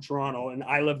both from Toronto, and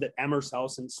I lived at Emmer's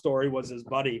house, and Story was his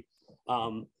buddy.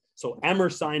 So Emmer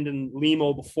signed in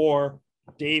Limo before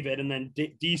David, and then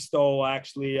D-Stowe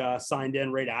actually signed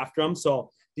in right after him.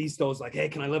 So D-Stowe's like, hey,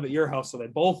 can I live at your house? So they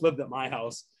both lived at my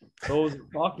house. Those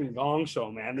fucking gong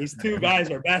show, man. These two guys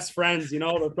are best friends, they're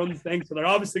from the thing. So they're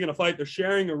obviously going to fight. They're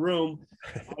sharing a room.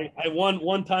 I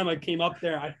one time I came up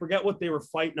there. I forget what they were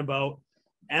fighting about.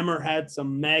 Emmer had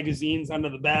some magazines under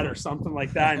the bed or something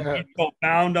like that. And he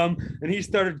found him and he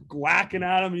started whacking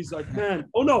at him. He's like, man,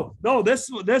 oh no, this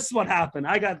is what happened.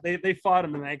 They fought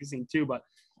in the magazine too, but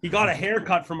he got a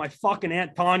haircut from my fucking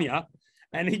Aunt Tanya.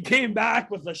 And he came back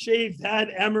with a shaved head.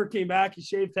 Emmer came back, he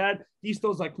shaved head.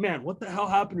 Easto's like, man, what the hell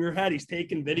happened to your head? He's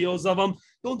taking videos of him.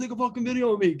 Don't take a fucking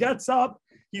video of me. Gets up.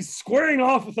 He's squaring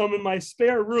off with him in my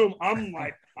spare room. I'm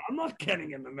like, I'm not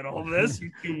getting in the middle of this,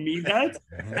 you two meatheads.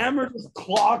 Emmer just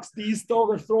clocks Easto.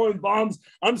 They're throwing bombs.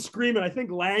 I'm screaming. I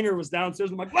think Langer was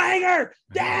downstairs. I'm like, Langer!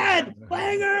 Dad!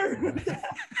 Langer!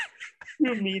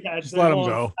 Just let them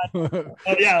go.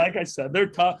 Yeah, like I said, they're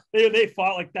tough. They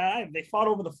fought like that. They fought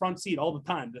over the front seat all the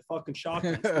time. They fucking shocked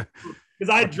me. Because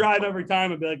I'd drive every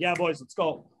time and be like, yeah, boys, let's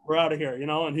go. We're out of here,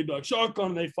 And he'd be like, shotgun,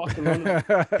 and they fucking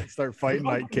run. Start fighting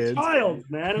like kids. Child,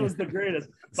 man. It was the greatest.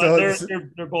 But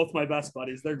they're both my best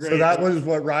buddies. They're great. So that was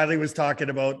what Riley was talking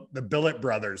about, the Billet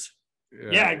brothers.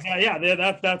 Yeah,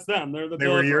 that's them. They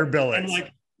were your Billets.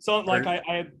 And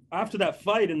I after that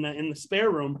fight in the spare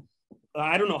room,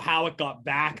 I don't know how it got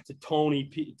back to Tony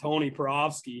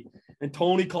Perovsky, and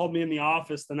Tony called me in the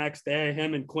office the next day,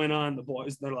 him and Quinna and the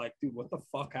boys. They're like, dude, what the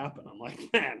fuck happened? I'm like,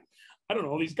 man, I don't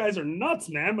know. These guys are nuts,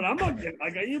 man, but I'm not getting,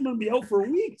 I'm going to be out for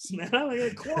weeks, man. I'm like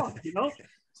a clock,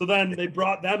 So then they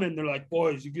brought them in. They're like,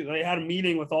 boys, they had a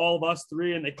meeting with all of us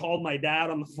three, and they called my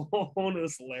dad on the phone. It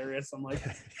was hilarious. I'm like,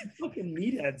 fucking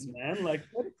meatheads, man. Like,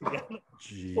 what are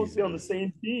you supposed to be on the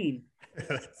same team?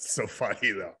 That's so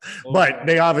funny though. But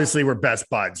they obviously were best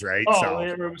buds, right?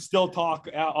 We still talk.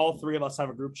 All three of us have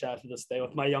a group chat to this day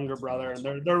with my younger brother,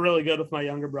 and they're really good with my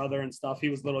younger brother and stuff. He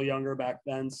was a little younger back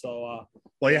then, so.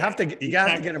 Well, you have to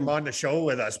get him on the show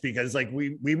with us because like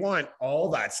we want all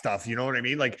that stuff. You know what I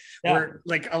mean? Like we're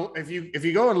like if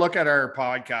you go and look at our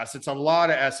podcast, it's a lot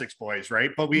of Essex boys,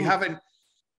 right? But we haven't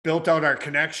built out our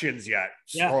connections yet.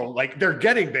 So like they're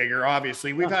getting bigger,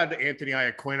 obviously. We've had Anthony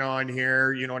Iaquin on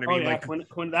here, you know what I mean? Like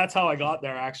Quinn, that's how I got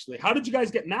there actually. How did you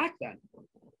guys get Mac then?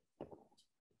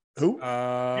 Who?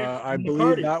 I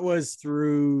believe that was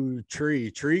through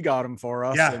Tree. Tree got him for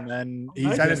us, and then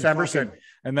he's Dennis Emerson.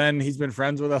 And then he's been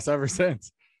friends with us ever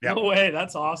since. No way,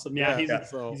 that's awesome. Yeah, he's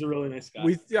a really nice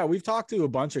guy. We've talked to a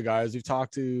bunch of guys. We've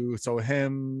talked to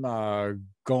him,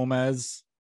 Gomez.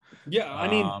 Yeah, I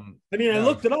mean, I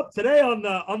looked it up today on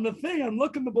the thing. I'm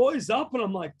looking the boys up, and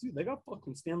I'm like, dude, they got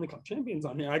fucking Stanley Cup champions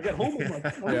on here. I get home, I'm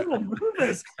like, I'm a little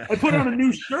nervous. I put on a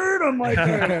new shirt. I'm like,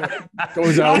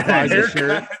 goes out, buys a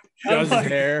shirt, does his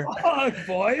hair. Fuck,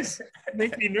 boys,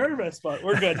 make me nervous, but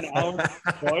we're good now,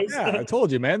 boys. Yeah, I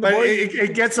told you, man. But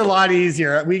it gets a lot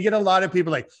easier. We get a lot of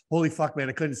people like, holy fuck, man,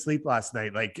 I couldn't sleep last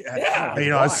night. Like, I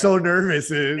was so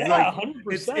nervous. It's like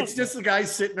 100%. It's just the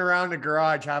guys sitting around the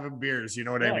garage having beers. You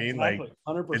know what I mean? Exactly.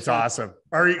 Like, 100%. it's awesome.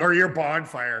 Or your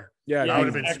bonfire. Yeah, that would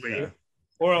have been sweet.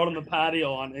 Or out on the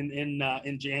patio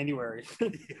in January.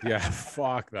 Yeah,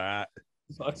 fuck that.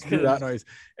 That noise.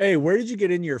 Hey, where did you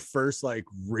get in your first like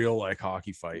real like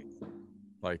hockey fight?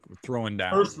 Like throwing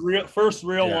down. First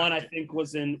real one I think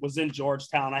was in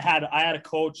Georgetown. I had a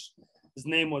coach. His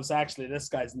name was actually, this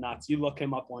guy's nuts. You look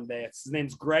him up one day. His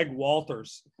name's Greg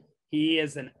Walters. He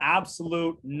is an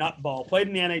absolute nutball. Played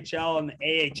in the NHL and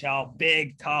the AHL.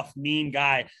 Big, tough, mean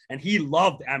guy. And he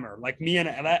loved Emmer. Like me and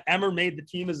Emmer made the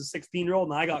team as a 16-year-old,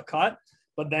 and I got cut.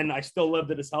 But then I still lived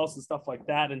at his house and stuff like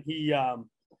that. And he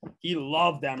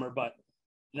loved Emmer. But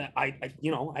I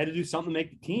had to do something to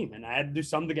make the team, and I had to do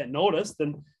something to get noticed.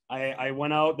 And I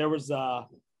went out. There was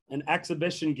an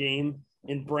exhibition game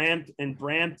in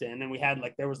Brampton, and we had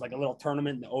there was a little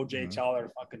tournament in the OJHL. There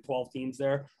were fucking 12 teams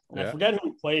there, and I forget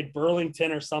who played,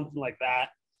 Burlington or something like that.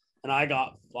 And I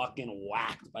got fucking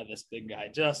whacked by this big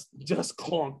guy, just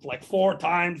clunked like 4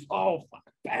 times. Oh, fuck,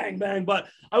 bang, bang. But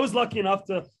I was lucky enough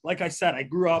to, like I said, I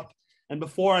grew up. And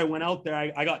before I went out there,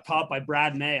 I got taught by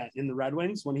Brad May in the Red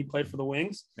Wings when he played for the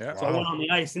Wings. Yeah, so I went on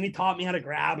the ice, and he taught me how to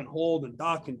grab and hold and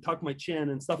duck and tuck my chin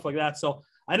and stuff like that. So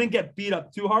I didn't get beat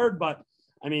up too hard, but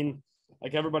I mean,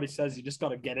 like everybody says, you just got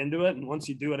to get into it. And once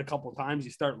you do it a couple of times,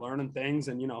 you start learning things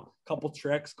and, a couple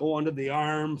tricks, go under the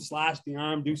arm, slash the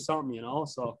arm, do something,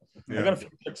 So I got a few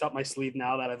tricks up my sleeve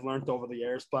now that I've learned over the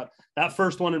years. But that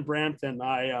first one in Brampton,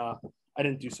 I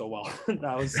didn't do so well.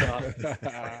 That was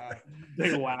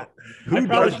big whack. I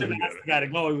probably should have asked the guy to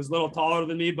go. He was a little taller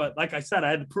than me, but like I said,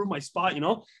 I had to prove my spot. I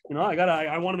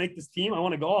want to make this team. I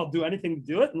want to go. I'll do anything to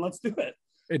do it, and let's do it.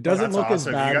 It doesn't look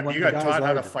awesome. As bad. You got taught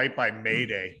how to fight by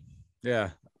Mayday.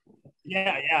 Yeah.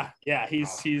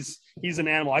 He's an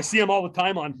animal. I see him all the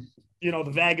time on the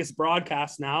Vegas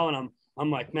broadcast now, and I'm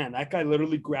like, man, that guy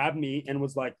literally grabbed me and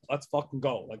was like, let's fucking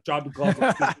go. Like, drop the glove.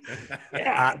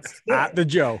 At the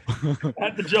Joe.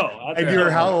 At the Joe. And you were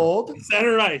how old?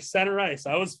 Center ice.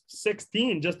 I was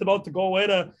 16, just about to go away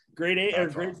to grade 8 or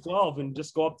grade 12 and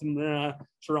just go up to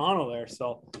Toronto there.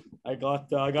 So I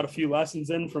got a few lessons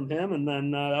in from him, and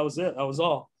then that was it. That was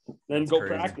all. Then go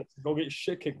practice. Go get your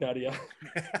shit kicked out of you.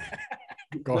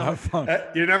 Go have fun.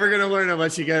 You're never going to learn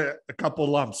unless you get a couple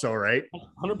lumps, so right?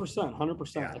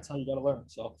 100%. Yeah. That's how you got to learn.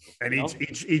 So, and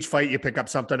each fight you pick up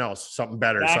something else, something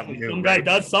better, something new. Some guy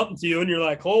does something to you, and you're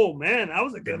like, "Oh man, that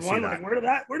was a good one." Like, where did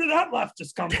that left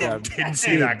just come from? Didn't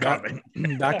see that coming.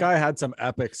 That guy had some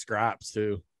epic scraps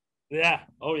too. Yeah.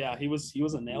 Oh yeah. He was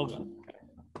a nail gun.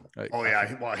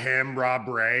 Well, him, Rob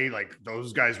Ray, like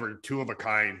those guys were two of a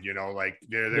kind. Like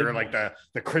they were like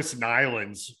the Chris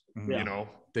Nylans.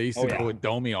 They used to go with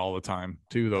Domi all the time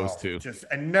too. Those two,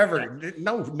 and never,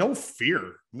 no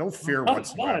fear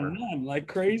whatsoever. None, like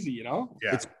crazy, Yeah,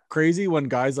 it's crazy when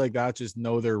guys like that just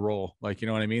know their role. Like, you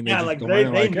know what I mean? They know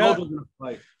they're gonna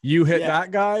fight. You hit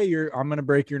that guy, I'm gonna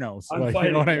break your nose. Like,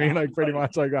 you know what I mean? Like, pretty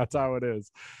much, like that's how it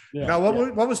is. Yeah. Now,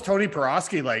 what was Tony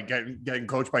Porowski like getting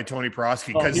coached by Tony Porowski?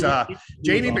 Because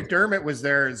Jamie McDermott was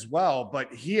there as well,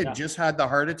 but he had just had the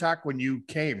heart attack when you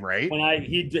came, right? When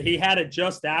he had it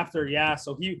just after,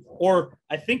 So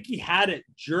I think he had it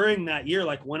during that year,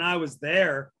 like when I was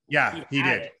there. Yeah, he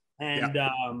did. And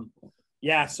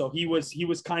yeah, so he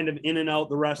was kind of in and out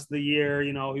the rest of the year.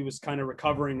 You know, he was kind of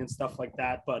recovering and stuff like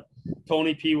that. But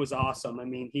Tony P was awesome. I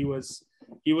mean, he was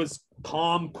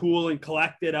calm, cool, and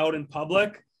collected out in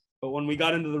public. But when we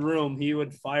got into the room, he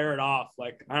would fire it off.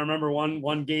 Like, I remember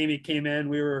one game he came in,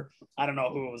 we were, I don't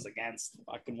know who it was against,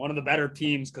 fucking one of the better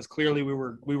teams, because clearly we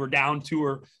were down 2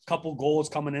 or a couple goals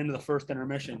coming into the first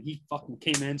intermission. He fucking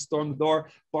came in, stormed the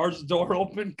door, bars the door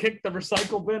open, kicked the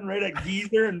recycle bin right at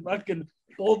Geezer, and fucking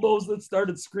bulldozed it,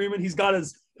 started screaming. He's got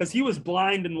his, because he was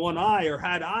blind in one eye or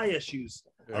had eye issues.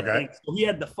 Okay. So he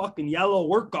had the fucking yellow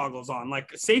work goggles on, like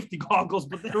safety goggles,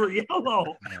 but they were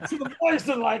yellow. So the boys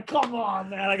are like, come on,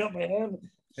 man. I got my hand.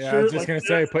 Yeah, I was just going to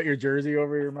say, put your jersey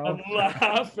over your mouth. I'm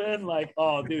laughing like,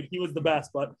 oh, dude, he was the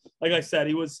best. But like I said,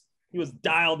 he was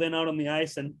dialed in out on the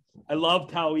ice. And I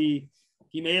loved how he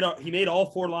made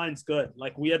all 4 lines good.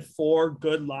 Like, we had 4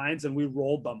 good lines and we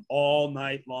rolled them all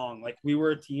night long. Like, we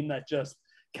were a team that just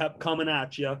kept coming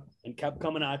at you and kept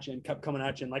coming at you and kept coming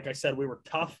at you. And like I said, we were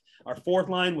tough. Our 4th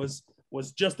line was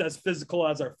just as physical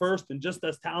as our first and just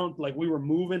as talented. Like, we were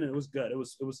moving and it was good. It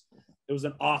was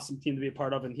an awesome team to be a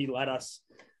part of. And he led us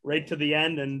right to the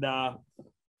end. And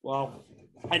well,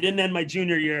 I didn't end my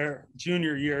junior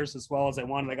years as well as I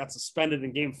wanted. I got suspended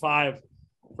in game 5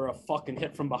 for a fucking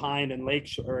hit from behind in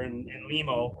Lakeshore in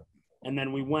Limo. And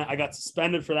then I got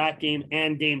suspended for that game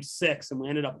and game 6, and we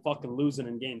ended up fucking losing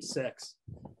in game 6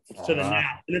 to the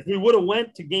Nat. And if we would have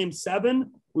went to game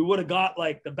 7, we would have got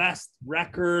like the best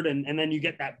record. And then you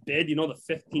get that bid, you know, the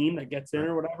 15 that gets in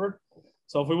or whatever.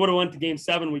 So if we would have went to game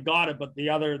 7, we got it, but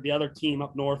the other team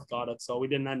up north got it. So we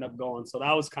didn't end up going. So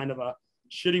that was kind of a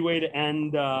shitty way to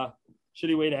end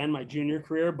my junior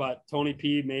career. But Tony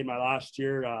P made my last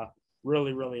year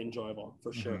really, really enjoyable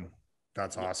for sure. Mm-hmm.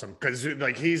 That's awesome, because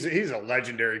like he's a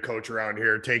legendary coach around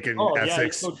here, taking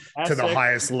Essex to the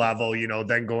highest level, you know,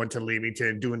 then going to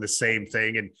Leamington, doing the same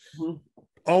thing. And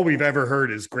all we've ever heard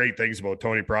is great things about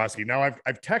Tony Prosky. Now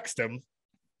I've texted him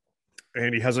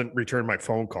and he hasn't returned my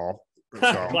phone call.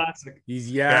 So. Classic.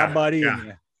 He's buddy.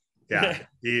 Yeah.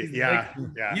 He's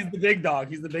the big dog.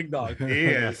 He's the big dog. He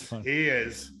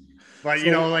is. But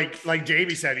you know, like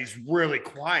Jamie said, he's really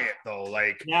quiet though.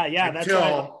 Like, yeah, that's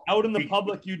right. Out in the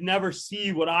public, you'd never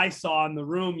see what I saw in the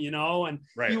room, you know. And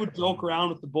he would joke around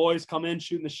with the boys, come in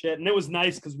shooting the shit, and it was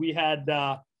nice because we had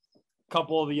a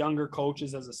couple of the younger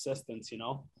coaches as assistants, you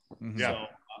know. Mm-hmm. Yeah.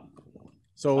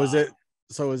 So is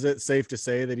it safe to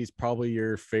say that he's probably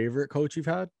your favorite coach you've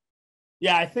had?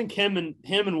 Yeah, I think him and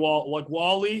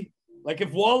Wally. Like,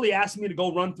 if Wally asked me to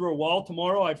go run through a wall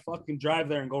tomorrow, I'd fucking drive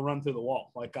there and go run through the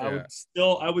wall. Like, I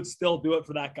would still do it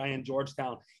for that guy in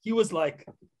Georgetown. He was like,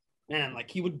 man, like,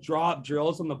 he would draw up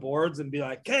drills on the boards and be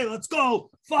like, "Okay, let's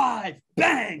go. 5,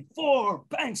 bang, 4,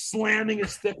 bang," slamming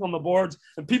his stick on the boards.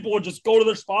 And people would just go to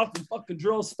their spots and fucking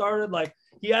drills started. Like,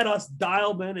 he had us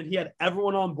dialed in and he had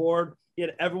everyone on board. He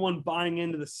had everyone buying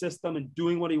into the system and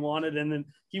doing what he wanted. And then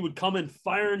he would come in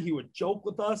firing. He would joke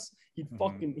with us.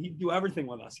 He'd do everything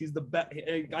with us. He's the best.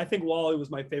 I think Wally was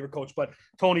my favorite coach, but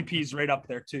Tony P's right up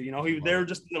there too. You know, they were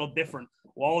just a little different.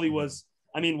 Wally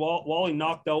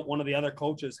knocked out one of the other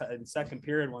coaches in second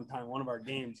period one time, one of our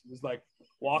games. He was like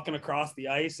walking across the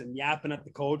ice and yapping at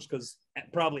the coach because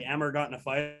probably Emmer got in a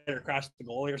fight or crashed the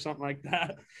goalie or something like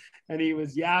that. And he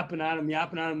was yapping at him.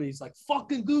 And he's like,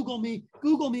 "Fucking Google me,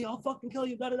 I'll fucking kill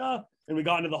you, da-da-da." And we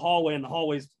got into the hallway, and the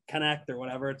hallways connect or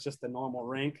whatever. It's just a normal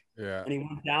rink. Yeah. And he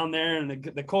went down there, and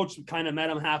the coach kind of met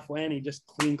him halfway, and he just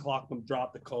clean clocked him,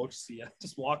 dropped the coach. So yeah,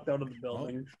 just walked out of the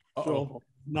building.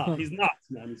 No, he's nuts,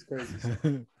 man. He's crazy.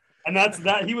 And that's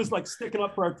that. He was like sticking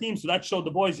up for our team, so that showed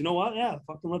the boys, you know what? Yeah,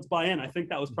 fucking let's buy in. I think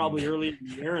that was probably early in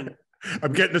the year, and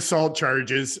I'm getting assault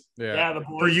charges. Yeah, the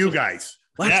boys for you guys.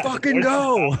 Let's fucking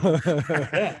go.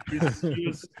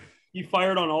 He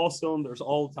fired on all cylinders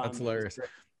all the time. That's hilarious.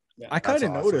 Yeah, I kind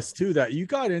of noticed too that you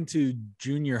got into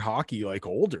junior hockey like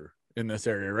older in this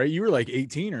area, right? You were like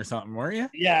 18 or something, weren't you?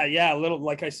 Yeah, a little,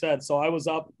 like I said. So I was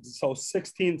up,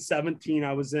 16, 17,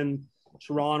 I was in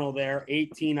Toronto there.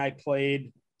 18, I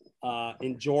played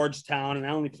in Georgetown, and I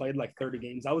only played like 30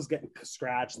 games. I was getting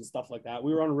scratched and stuff like that.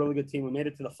 We were on a really good team. We made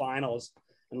it to the finals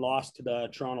and lost to the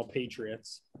Toronto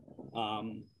Patriots.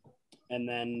 And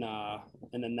then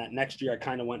that next year I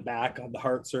kind of went back, had the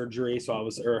heart surgery. So I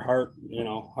was,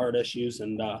 heart issues.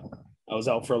 And I was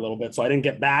out for a little bit. So I didn't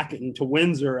get back into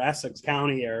Windsor, Essex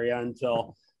County area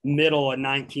until middle of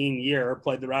 19 year,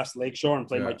 played the rest of Lakeshore and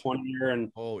played my 20 year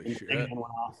and holy shit. Went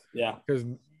off. Yeah. Because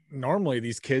normally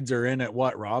these kids are in at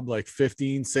what, Rob, like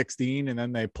 15, 16, and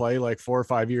then they play like 4 or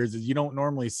 5 years. You don't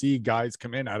normally see guys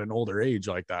come in at an older age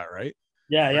like that, right?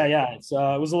 Yeah. It's it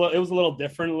was a little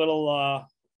different,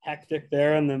 hectic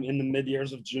there in the mid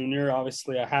years of junior.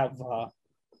 Obviously, I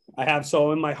have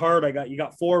so in my heart, you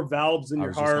got 4 valves in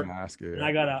your heart. And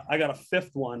I got a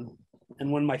 5th one.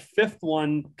 And when my 5th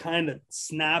one kind of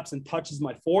snaps and touches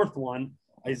my 4th one,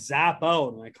 I zap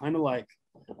out, and I kind of like,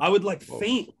 I would like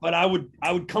faint, but I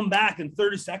would come back in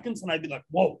 30 seconds and I'd be like,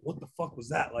 whoa, what the fuck was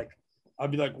that? Like,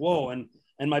 I'd be like, whoa. And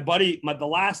my buddy, the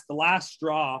last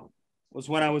straw was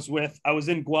when I was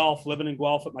in Guelph, living in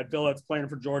Guelph at my billets, playing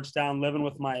for Georgetown, living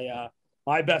with my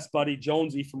best buddy,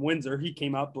 Jonesy from Windsor. He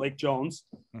came up, Blake Jones.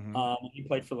 He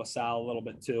played for LaSalle a little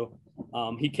bit too.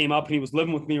 He came up and he was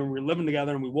living with me, and we were living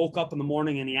together, and we woke up in the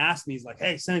morning and he asked me, he's like,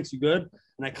 hey, Sanks, you good?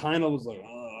 And I kind of was like,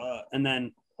 and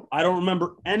then I don't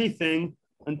remember anything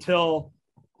until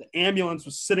the ambulance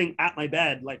was sitting at my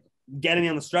bed, like getting me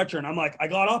on the stretcher. And I'm like, I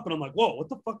got up and I'm like, whoa, what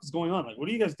the fuck is going on? Like, what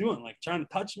are you guys doing? Like trying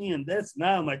to touch me and this and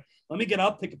that. I'm like, let me get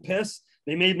up, take a piss.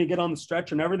 They made me get on the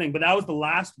stretcher and everything. But that was the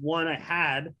last one I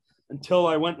had until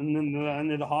I went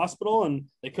into the hospital, and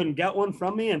they couldn't get one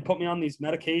from me and put me on these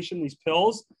these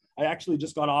pills. I actually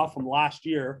just got off from last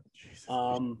year.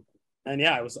 And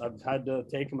yeah, I've had to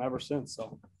take them ever since.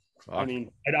 So, fuck. I mean,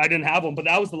 I didn't have them, but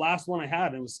that was the last one I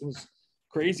had. It was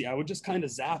crazy. I would just kind of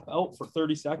zap out for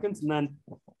 30 seconds and then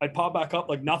I'd pop back up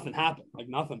like nothing happened, like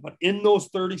nothing. But in those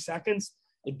 30 seconds,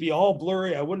 it'd be all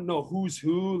blurry. I wouldn't know who's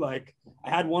who. Like I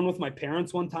had one with my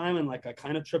parents one time, and like I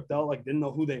kind of tripped out, like didn't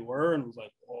know who they were, and was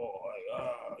like,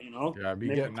 you know. Yeah, I'd be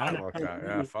getting that look at.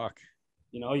 Yeah, fuck.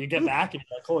 You know, you get back and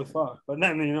you're like, holy fuck. But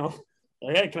then, you know,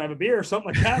 like, hey, can I have a beer or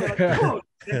something like that? Like, oh,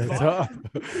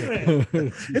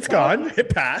 it's gone. It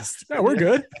passed. Yeah, we're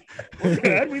good. We're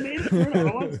good. We made it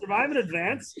through. Survive in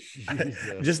advance.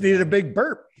 Just needed a big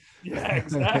burp. Yeah,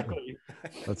 exactly.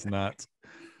 That's nuts.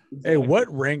 Hey,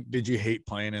 what rink did you hate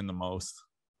playing in the most?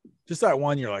 Just that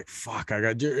one you're like, fuck,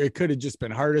 it could have just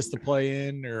been hardest to play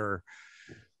in, or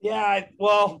yeah,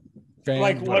 well,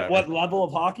 like what level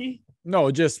of hockey?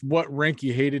 No, just what rink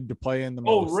you hated to play in the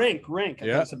most. Oh, rink.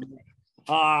 Yeah.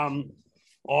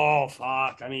 Oh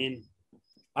fuck. I mean,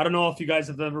 I don't know if you guys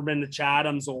have ever been to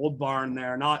Chatham's old barn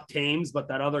there, not Thames, but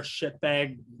that other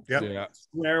shitbag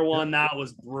square one. That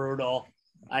was brutal.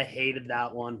 I hated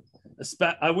that one.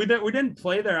 We didn't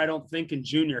play there, I don't think, in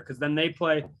junior, because then they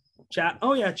play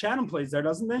Chatham plays there,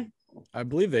 doesn't they? I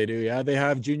believe they do. Yeah, they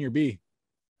have junior B.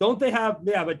 Don't they have?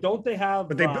 Yeah, but don't they have?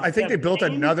 But I think they built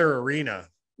another arena.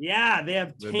 Yeah, they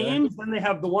have Thames, then they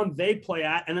have the one they play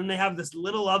at, and then they have this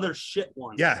little other shit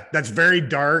one. Yeah, that's very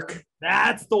dark.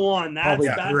 That's the one. That's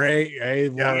gray.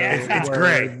 It's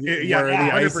gray. Yeah,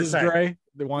 the ice is gray.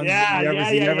 The ones you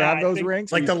ever have those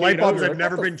rings? Like the light bulbs have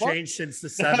never been changed since the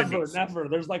 70s. Never.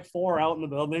 There's like 4 out in the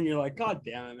building. You're like, God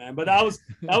damn it, man. But that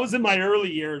was in my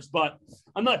early years. But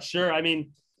I'm not sure. I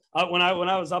mean, when I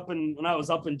was up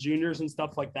in juniors and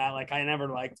stuff like that, like I never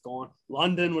liked going.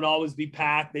 London would always be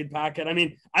packed. They'd pack it. I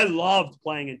mean, I loved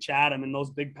playing in Chatham in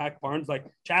those big packed barns. Like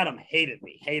Chatham hated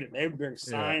me. They would bring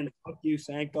signs, fuck you,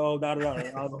 Sanko,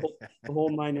 the whole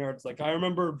 9 yards. Like I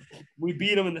remember we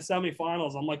beat them in the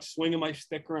semifinals. I'm like swinging my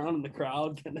stick around in the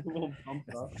crowd, getting everyone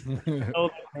pumped up. Tell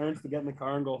my parents to get in the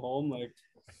car and go home. Like,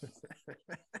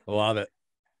 love it.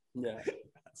 Yeah.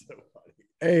 That's so funny.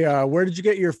 Hey, where did you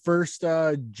get your first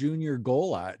junior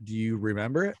goal at? Do you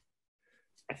remember it?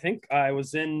 I think I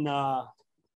was in I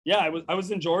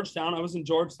was in Georgetown. I was in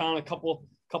Georgetown a couple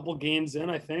games in,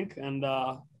 I think. And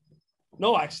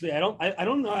no, actually, I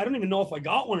don't know. I don't even know if I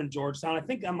got one in Georgetown. I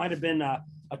think that might have been a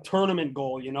tournament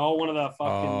goal, you know, one of the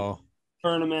fucking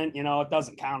tournament, you know, it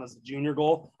doesn't count as a junior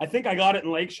goal. I think I got it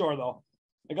in Lakeshore though.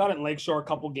 I got it in Lakeshore a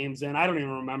couple games in. I don't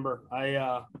even remember.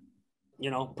 You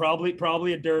know, probably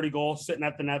a dirty goal, sitting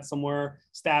at the net somewhere,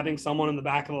 stabbing someone in the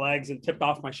back of the legs and tipped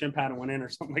off my shin pad and went in or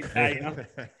something like that, you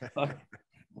know.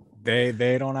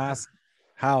 They don't ask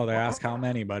how, they ask how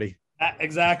many, buddy.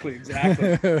 Exactly.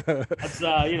 That's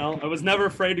you know, I was never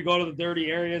afraid to go to the dirty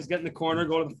areas, get in the corner,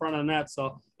 go to the front of the net.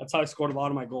 So that's how I scored a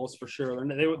lot of my goals for sure.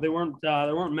 There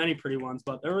weren't many pretty ones,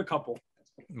 but there were a couple.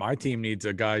 My team needs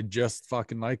a guy just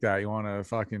fucking like that. You want to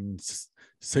fucking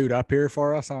suit up here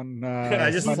for us on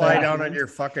just fly down on your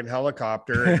fucking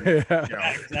helicopter and, you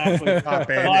know, exactly.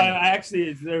 I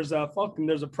actually there's a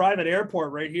private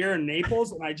airport right here in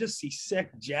Naples, and I just see sick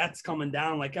jets coming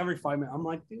down like every 5 minutes. I'm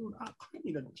like, dude, I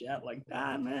need a jet like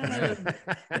that, man.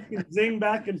 I can zing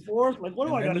back and forth. Like, what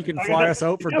do I got? You can fly us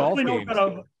out for golf games.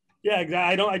 Yeah,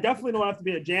 exactly. I definitely don't have to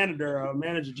be a janitor or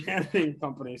manage a janiting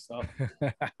company. So,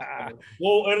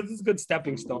 well, it's a good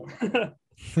stepping stone.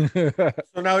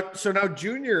 So now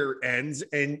junior ends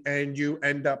and you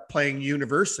end up playing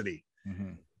university.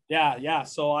 Mm-hmm. Yeah.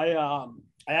 So I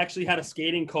actually had a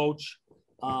skating coach,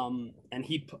 and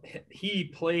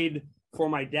he played for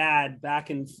my dad back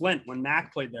in Flint when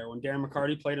Mac played there, when Darren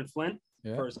McCarty played in Flint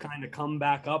for his kind of come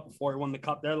back up before he won the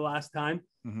cup there the last time.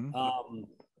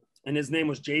 And his name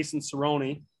was Jason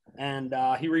Cerrone. And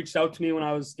he reached out to me when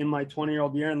I was in my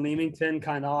 20-year-old year in Leamington,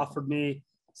 kind of offered me,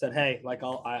 said, hey, like,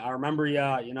 I remember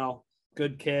you, you know,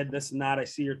 good kid, this and that. I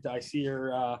see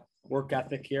your work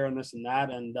ethic here and this and that.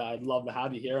 And I'd love to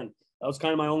have you here. And that was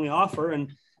kind of my only offer.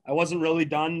 And I wasn't really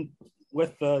done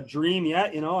with the dream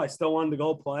yet. You know, I still wanted to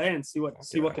go play and see what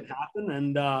could happen.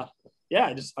 And I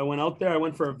went out there. I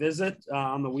went for a visit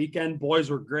on the weekend. Boys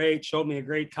were great. Showed me a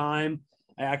great time.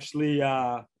 I actually,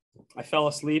 I fell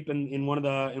asleep in one of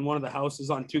the houses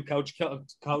on two couch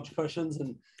cushions,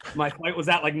 and my flight was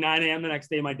at like 9 a.m. the next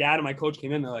day. My dad and my coach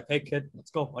came in. They're like, "Hey kid, let's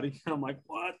go, buddy." And I'm like,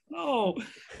 "What? No."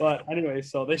 But anyway,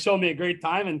 so they showed me a great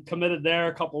time and committed there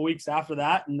a couple of weeks after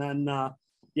that, and then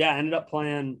ended up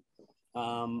playing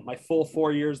my full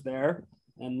 4 years there,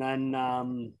 and then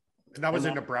and that was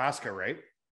in Nebraska, right?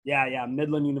 Yeah,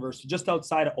 Midland University, just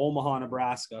outside of Omaha,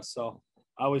 Nebraska. So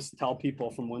I always tell people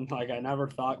from when, like, I never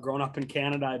thought growing up in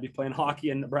Canada I'd be playing hockey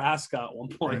in Nebraska at one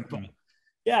point. But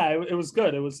yeah, it was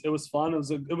good. It was fun.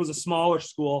 It was a smaller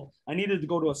school. I needed to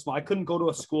go to I couldn't go to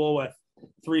a school with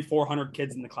 300-400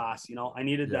 kids in the class. You know, I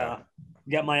needed to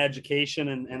get my education,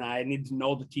 and I needed to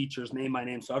know the teachers name by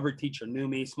name. So every teacher knew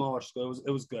me. Smaller school.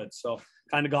 It was good. So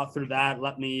kind of got through that.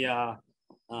 Let me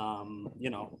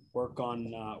work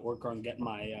on getting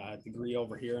my degree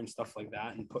over here and stuff like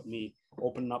that, and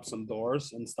opening up some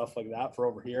doors and stuff like that for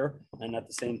over here. And at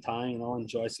the same time, you know,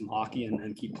 enjoy some hockey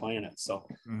and keep playing it. So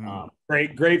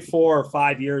great 4 or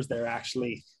 5 years there,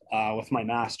 actually, with my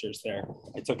master's there.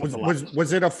 I took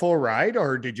was it a full ride,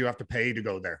 or did you have to pay to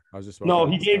go there?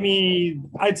 He gave me,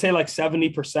 I'd say, like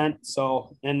 70%.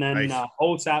 So, and then nice.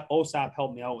 OSAP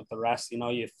helped me out with the rest. You know,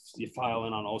 you file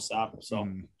in on OSAP. So I have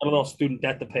a little student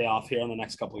debt to pay off here in the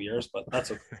next couple of years, but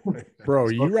that's okay. Bro,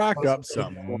 you rack up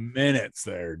some minutes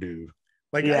there, dude.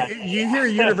 Like, you hear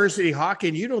university hockey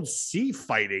and you don't see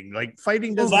fighting. Like,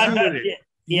 fighting doesn't happen.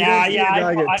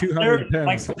 I get 200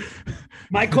 pins.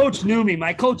 My coach knew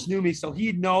me, so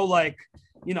he'd know, like,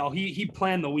 you know, he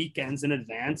planned the weekends in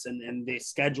advance and they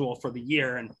schedule for the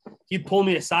year, and he'd pull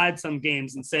me aside some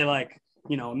games and say, like,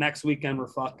 you know, next weekend we're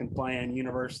fucking playing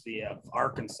University of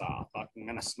Arkansas, fucking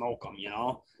gonna smoke them, you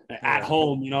know, at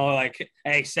home, you know, like,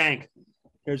 hey, Sank,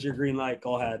 here's your green light,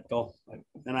 go ahead, go.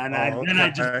 And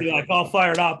I just be like all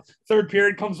fired up. Third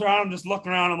period comes around, I'm just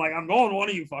looking around, I'm like, I'm going one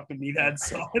of you fucking meatheads,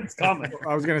 so it's coming.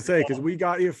 I was gonna say, because we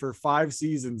got you for 5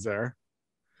 seasons there.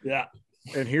 Yeah.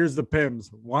 And here's the PIMS: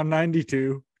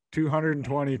 192,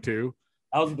 222.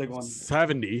 That was a big one.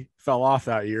 70 fell off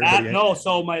that year.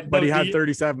 But he had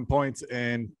 37 points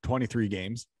in 23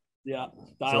 games. Yeah.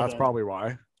 So that's probably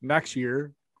why. Next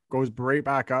year goes right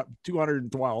back up,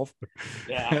 212.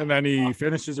 Yeah. And then he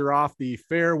finishes her off the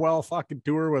farewell fucking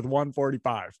tour with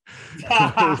 145.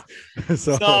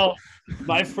 So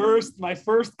my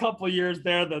first couple of years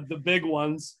there, the big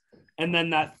ones. And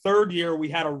then that third year, we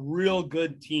had a really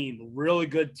good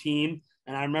team.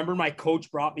 And I remember my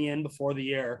coach brought me in before the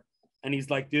year, and he's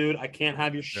like, dude, I can't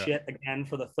have your shit again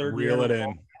for the third year. Reel it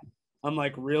in. I'm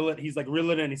like, reel it. He's like,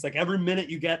 reel it in. He's like, every minute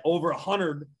you get over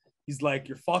 100, he's like,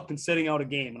 you're fucking sitting out a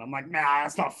game. And I'm like, nah,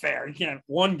 that's not fair. You can't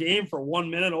one game for 1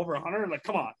 minute over 100. Like,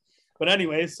 come on. But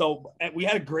anyway, so we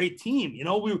had a great team. You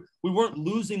know, we weren't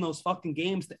losing those fucking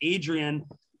games to Adrian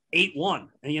 8-1,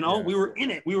 and, you know, we were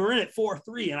in it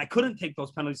 4-3, and I couldn't take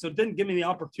those penalties, so it didn't give me the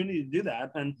opportunity to do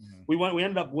that. And we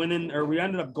ended up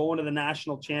going to the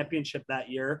national championship that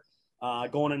year,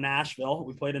 going to Nashville.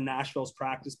 We played in Nashville's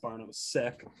practice barn. It was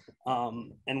sick.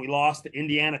 And we lost to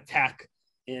Indiana Tech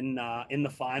in the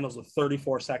finals with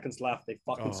 34 seconds left. They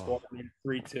fucking scored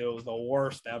 3-2. It was the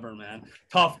worst ever, man.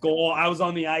 Tough goal. I was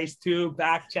on the ice too,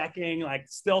 back checking, like,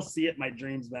 still see it in my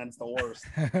dreams, man. It's the worst.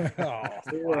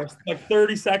 The worst. Like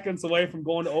 30 seconds away from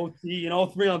going to OT, you know,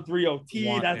 3-on-3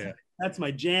 OT. That's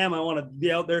my jam. I want to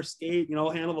be out there, skate, you know,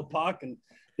 handle the puck, and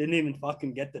didn't even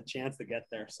fucking get the chance to get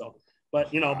there. So,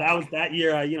 but, you know, that was that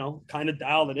year I, you know, kind of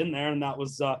dialed it in there, and that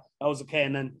was okay.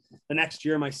 And then the next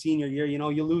year, my senior year, you know,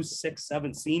 you lose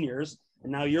 6-7 seniors, and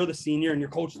now you're the senior and your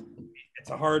coach. It's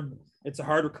a hard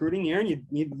recruiting year, and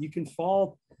you can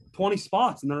fall 20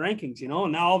 spots in the rankings, you know,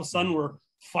 and now all of a sudden we're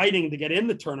fighting to get in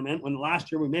the tournament when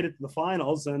last year we made it to the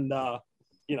finals, and,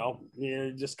 you know,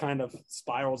 it just kind of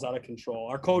spirals out of control.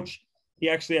 Our coach, he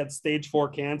actually had stage 4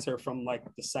 cancer from like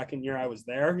the second year I was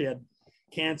there. He had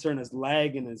cancer in his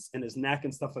leg and his neck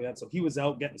and stuff like that. So he was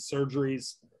out getting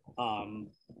surgeries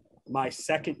my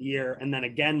second year, and then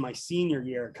again my senior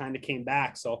year kind of came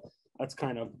back. So that's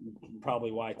kind of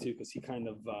probably why too, because he kind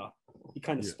of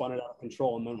kind of spun it out of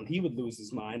control. And then when he would lose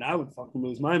his mind, I would fucking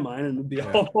lose my mind, and it'd be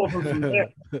all over from there.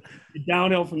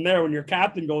 Downhill from there. When your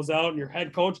captain goes out and your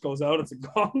head coach goes out, it's a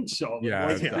gong show. Yeah,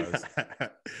 it does.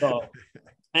 So,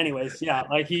 anyways, yeah,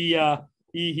 like I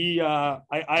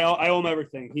owe him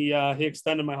everything. He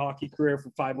extended my hockey career for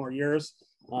 5 more years.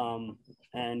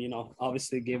 And, you know,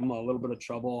 obviously gave him a little bit of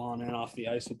trouble on and off the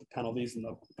ice with the penalties and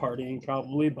the partying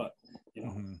probably, but, you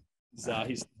know,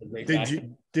 he's a great guy.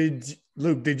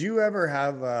 Did you ever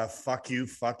have a fuck you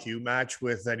match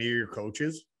with any of your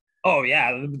coaches? Oh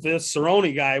yeah. The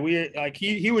Cerrone guy,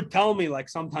 he would tell me like,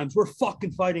 sometimes we're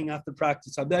fucking fighting after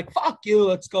practice. I'd be like, fuck you,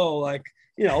 let's go. Like,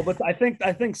 you know, but I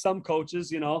think some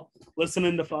coaches, you know,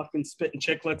 listening to fucking Spitting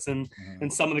Chicklets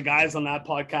and some of the guys on that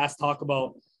podcast talk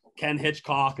about Ken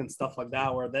Hitchcock and stuff like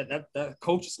that, where that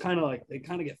coaches kind of like, they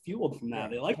kind of get fueled from that.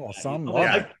 They like some,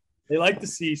 they like to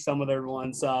see some of their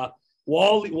ones.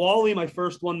 Wally, my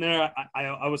first one there,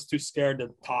 I was too scared to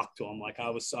talk to him. Like I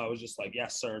was just like,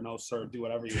 yes sir, no sir, do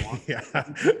whatever you want.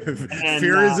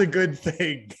 Fear is a good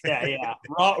thing. yeah.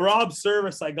 Rob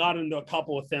Service, I got into a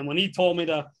couple with him when he told me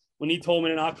to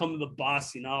not come to the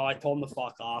bus. You know, I told him to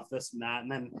fuck off, this and that.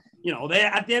 And then, you know, they,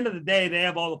 at the end of the day, they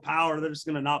have all the power. They're just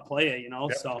going to not play it, you know?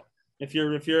 Yep. So if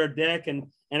you're a dick and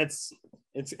it's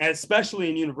especially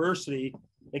in university,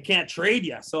 they can't trade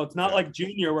you. So it's not like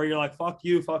junior where you're like, fuck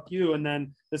you. And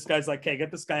then this guy's like, hey,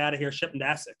 get this guy out of here, ship him to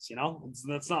Essex, you know?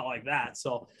 That's not like that.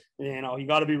 So, you know, you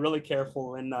got to be really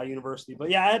careful in university. But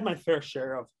yeah, I had my fair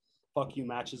share of fuck you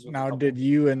matches. Now, did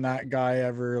you and that guy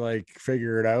ever like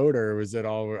figure it out, or was it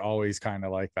always kind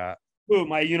of like that? Who,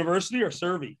 my university or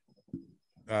Servy?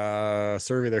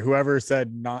 Servy there. Whoever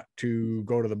said not to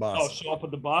go to the bus. Oh, show up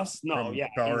at the bus? No, From yeah.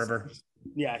 Bell River.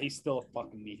 Yeah, he's still a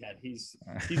fucking meathead. He's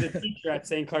a teacher at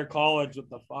St. Clair College with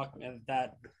the fuck man,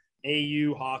 that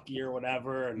AU hockey or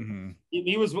whatever. And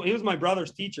he was my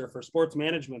brother's teacher for sports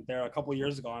management there a couple of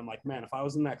years ago. I'm like, man, if I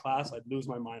was in that class, I'd lose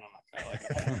my mind on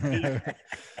that guy. Like,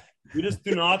 we just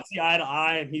do not see eye to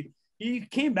eye. And he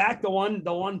came back the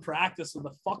one practice with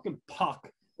a fucking puck.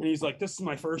 And he's like, this is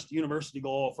my first university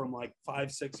goal from like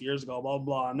 5-6 years ago, blah,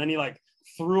 blah. And then he like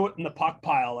threw it in the puck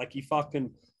pile. Like he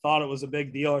fucking thought it was a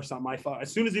big deal or something.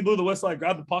 As soon as he blew the whistle, I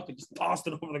grabbed the puck and just tossed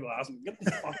it over the glass. And get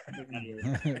this fucking thing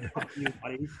out of here. Fuck you,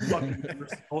 buddy. Fucking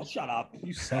oh, shut up.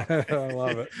 You suck. I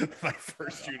love it. My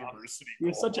first university goal. He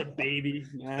was such a baby,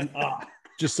 man.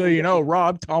 Just so you know,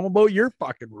 Rob, tell him about your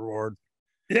fucking reward.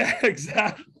 Yeah,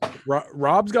 exactly.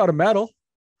 Rob's got a medal.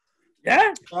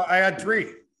 Yeah, I had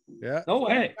 3. Yeah. No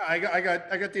way. I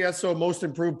got the SO most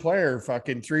improved player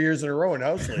fucking 3 years in a row in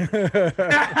house league. Hey, is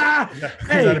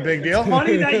that a big deal? It's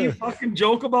funny that you fucking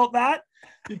joke about that,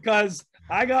 because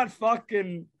I got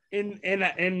fucking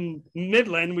in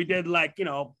Midland. We did like, you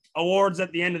know, awards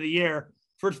at the end of the year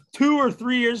for 2 or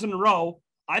 3 years in a row.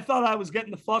 I thought I was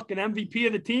getting the fucking MVP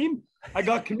of the team. I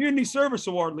got community service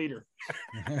award leader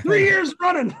 3 years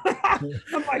running.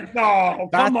 I'm like, no,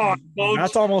 come on, coach.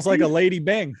 That's almost like a Lady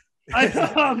Bing.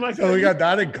 I'm like, so we got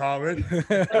that in common.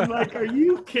 I'm like, are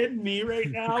you kidding me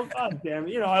right now? God damn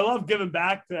it. You know, I love giving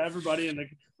back to everybody.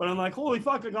 But I'm like, holy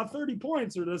fuck, I got 30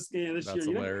 points for this game this year. That's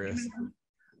hilarious.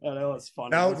 Oh, that was fun.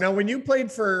 Now, when you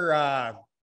played for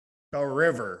Bell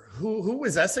River, who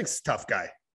was Essex tough guy?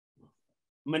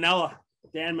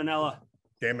 Dan Manella.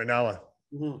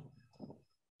 Mm-hmm.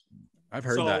 I've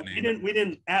heard that name. We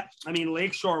didn't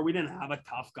Lakeshore, we didn't have a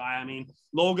tough guy. I mean,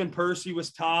 Logan Percy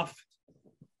was tough.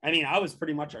 I mean, I was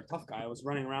pretty much our tough guy. I was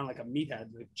running around like a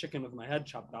meathead, like chicken with my head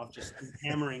chopped off, just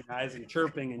hammering guys and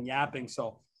chirping and yapping.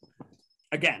 So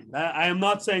again, I am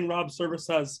not saying Rob Service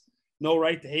has no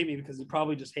right to hate me, because he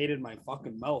probably just hated my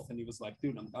fucking mouth. And he was like,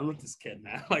 dude, I'm done with this kid,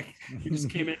 man. Like, he just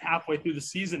came in halfway through the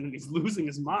season and he's losing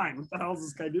his mind. What the hell is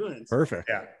this guy doing? Perfect.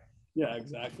 Yeah,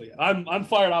 exactly. I'm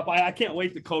fired up. I can't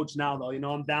wait to coach now, though. You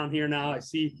know, I'm down here now. I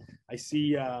see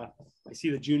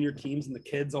the junior teams and the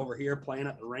kids over here playing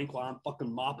at the rink while I'm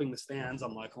fucking mopping the stands.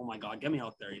 I'm like, oh my God, get me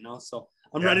out there, you know? So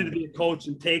I'm ready to be a coach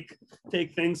and take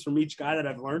things from each guy that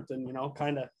I've learned and, you know,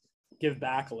 kind of give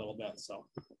back a little bit. So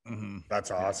that's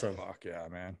awesome. Fuck yeah,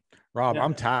 man. Rob,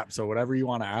 I'm tapped. So whatever you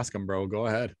want to ask him, bro, go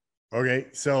ahead. Okay.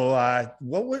 So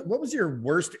what was your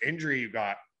worst injury you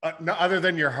got? No, other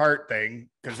than your heart thing,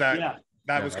 because that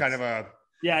was kind of a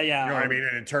you know what I mean,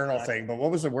 an internal thing. But what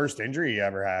was the worst injury you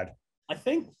ever had? I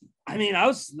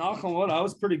was knock on wood. I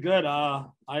was pretty good. I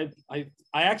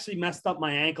actually messed up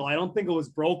my ankle. I don't think it was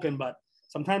broken, but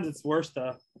sometimes it's worse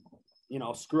to, you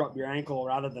know, screw up your ankle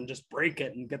rather than just break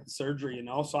it and get the surgery, you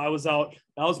know? So I was out.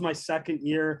 That was my second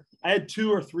year. I had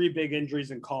 2 or 3 big injuries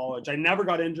in college. I never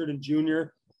got injured in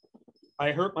junior.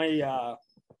 I hurt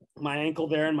my ankle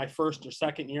there in my first or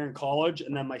second year in college,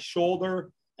 and then my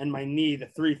shoulder and my knee, the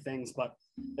 3 things, but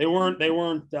they weren't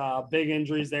big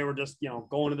injuries. They were just,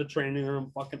 going to the training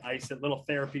room, fucking ice it, little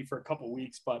therapy for a couple of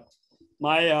weeks. But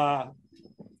my,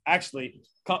 actually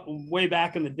way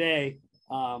back in the day,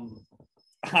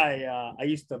 I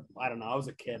used to, I don't know, I was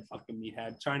a kid, fucking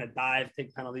meathead, trying to dive,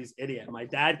 take penalties, idiot. My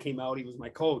dad came out, he was my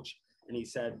coach, and he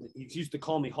said, he used to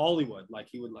call me Hollywood. Like,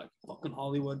 he would fucking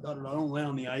Hollywood, don't lay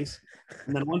on the ice.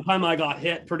 And then one time I got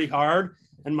hit pretty hard,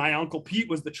 and my uncle Pete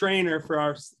was the trainer for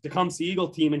our Tecumseh Eagle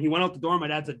team, and he went out the door, and my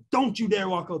dad said, don't you dare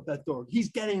walk out that door. He's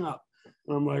getting up.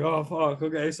 And I'm like, oh, fuck,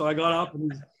 okay. So I got up,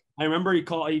 and I remember he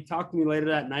talked to me later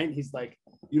that night, and he's like,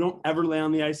 you don't ever lay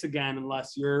on the ice again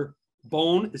unless your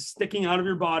bone is sticking out of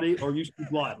your body or you see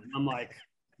blood. And I'm like,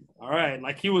 all right.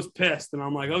 Like, he was pissed. And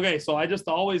I'm like, okay. So I just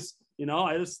always,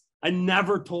 I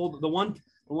never told the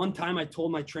one time I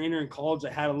told my trainer in college,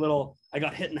 I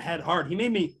got hit in the head hard. He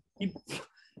made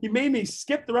me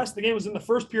skip the rest of the game. It was in the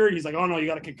first period. He's like, oh no, you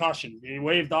got a concussion. He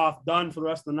waved off, done for the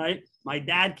rest of the night. My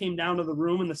dad came down to the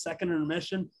room in the second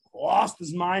intermission, lost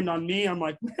his mind on me. I'm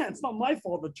like, man, it's not my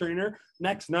fault, the trainer.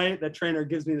 Next night, the trainer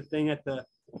gives me the thing at the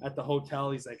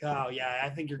hotel. He's like, oh yeah, I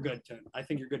think you're good to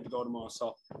go tomorrow.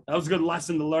 So that was a good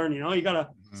lesson to learn. You gotta,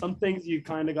 some things you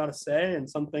kind of gotta say, and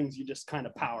some things you just kind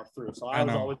of power through. So I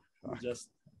was always just,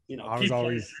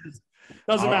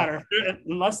 doesn't matter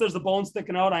unless there's a bone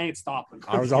sticking out. I ain't stopping.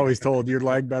 I was always told your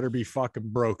leg better be fucking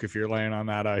broke if you're laying on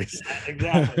that ice.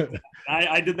 Exactly.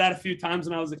 I did that a few times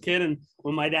when I was a kid, and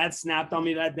when my dad snapped on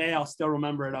me that day, I'll still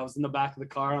remember it. I was in the back of the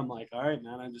car. I'm like, all right,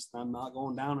 man, I'm not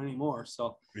going down anymore.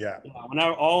 So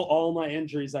whenever all my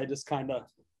injuries, I just kind of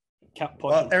kept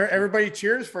pushing. Well, everybody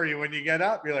cheers for you when you get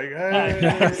up. You're like,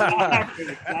 hey.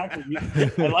 Exactly.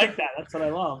 I like that. That's what I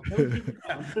love. I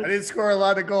didn't score a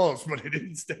lot of goals, but I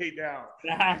didn't stay down.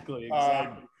 Exactly.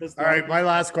 All right, my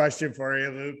last question for you,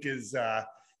 Luke, is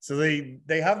so they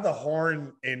have the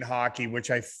horn in hockey,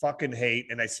 which I fucking hate,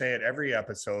 and I say it every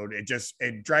episode.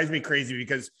 It drives me crazy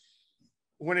because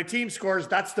when a team scores,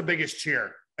 that's the biggest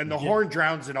cheer, and the horn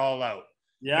drowns it all out.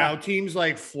 Yeah. Now, teams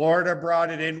like Florida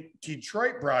brought it in,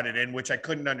 Detroit brought it in, which I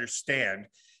couldn't understand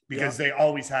because they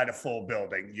always had a full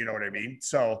building. You know what I mean?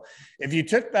 So if you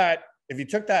took that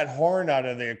horn out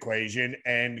of the equation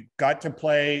and got to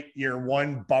play your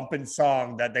one bumping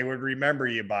song that they would remember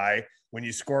you by when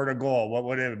you scored a goal, what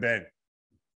would it have been?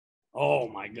 Oh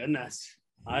my goodness.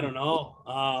 I don't know.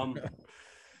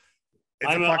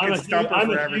 It's a fucking stumper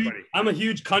for everybody. I'm a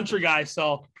huge country guy,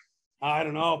 so I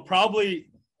don't know. Probably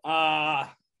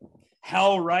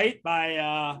Hell Right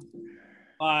by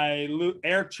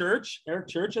Eric Church,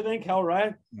 I think. Hell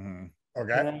Right.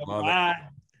 Okay.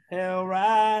 Hell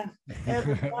right.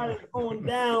 Everybody going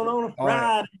down on a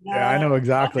Friday night. Yeah, I know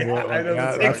exactly.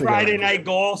 Big Friday night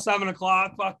goal,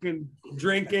 7:00, fucking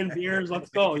drinking beers. Let's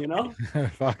go,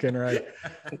 Fucking right.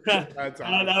 That's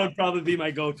awesome. That would probably be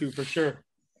my go-to for sure.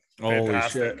 Holy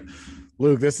shit.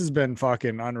 Luke, this has been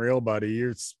fucking unreal, buddy.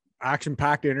 You're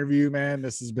action-packed interview, man.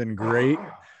 This has been great.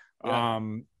 Yeah.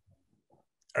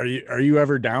 Are you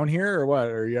ever down here or what?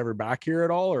 Are you ever back here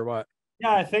at all or what?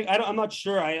 Yeah, I think I'm not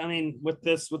sure. I mean, with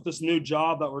this new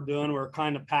job that we're doing, we're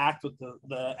kind of packed with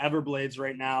the Everblades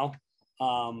right now,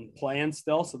 playing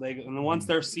still. So once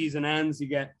their season ends, you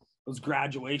get those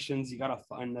graduations. You gotta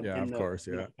find them. Yeah, of course.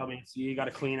 Yeah. You gotta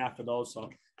clean after those,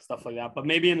 so stuff like that. But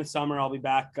maybe in the summer I'll be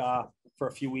back for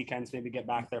a few weekends. Maybe get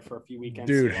back there for a few weekends.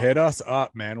 Dude, hit us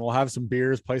up, man. We'll have some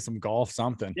beers, play some golf,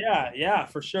 something. Yeah,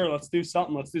 for sure. Let's do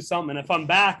something. And if I'm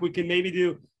back, we can maybe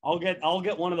do. I'll get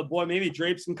one of the boys. Maybe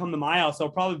Drapes can come to my house.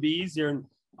 It'll probably be easier. And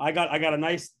I got a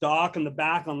nice dock in the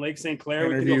back on Lake St. Clair.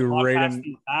 Interview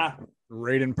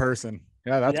right in person.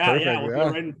 Yeah, that's perfect. Yeah, we'll do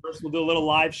it right in person. We'll do a little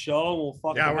live show.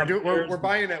 We're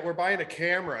buying a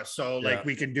camera, so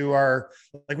we can do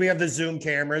we have the Zoom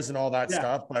cameras and all that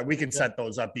stuff, but we can set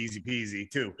those up easy peasy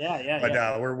too.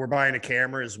 But we're buying a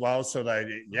camera as well, so that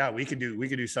we could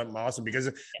do something awesome, because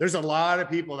there's a lot of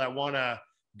people that want to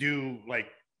do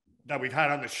that we've had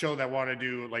on the show that want to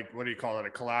do what do you call it, a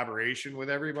collaboration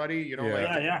with everybody, and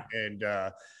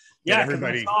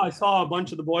everybody. I saw a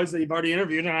bunch of the boys that you've already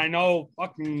interviewed, and I know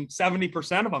fucking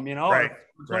 70% of them, right.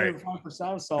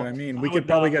 25%. So I mean, we could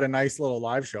probably get a nice little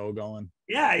live show going.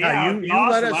 You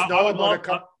let us know about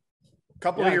a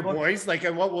couple of your boys,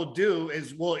 and what we'll do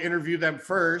is we'll interview them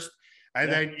first,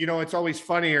 and then it's always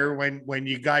funnier when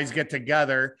you guys get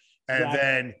together. And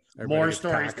then everybody more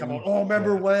stories come out. Oh,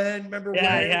 remember when?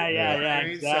 Yeah.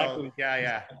 Exactly. So,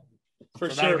 for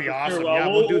sure. That'd be awesome.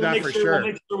 Well, we'll do that for sure.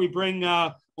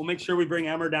 We'll make sure we bring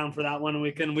Emmer down for that one, and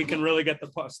we can really get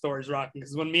the stories rocking.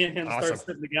 Because when me and him start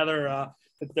sitting together,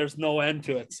 there's no end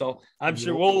to it. So I'm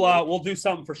sure we'll do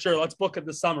something for sure. Let's book it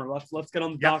this summer. Let's get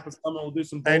on the dock this summer. We'll do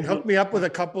some and hook me up with a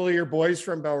couple of your boys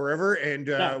from Bell River, and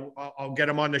I'll get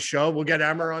them on the show. We'll get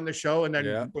Emmer on the show, and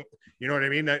then you know what I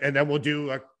mean. And then we'll do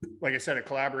like I said, a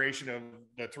collaboration of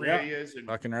the three of you.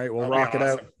 Fucking right, we'll rock it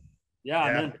out.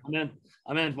 Yeah,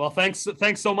 I'm in. Well, thanks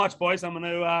so much, boys. I'm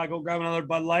gonna go grab another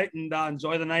Bud Light and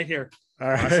enjoy the night here. All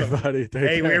right, buddy.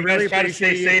 Hey, we really try to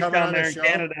appreciate stay you safe coming down on there the in show.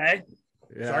 Canada. Eh?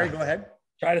 Yeah. Sorry, go ahead.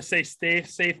 Try to stay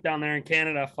safe down there in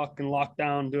Canada. Fucking locked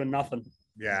down, doing nothing.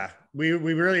 Yeah, we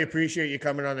really appreciate you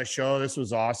coming on the show. This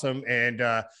was awesome, and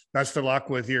best of luck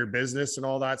with your business and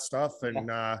all that stuff.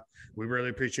 And we really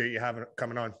appreciate you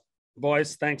coming on.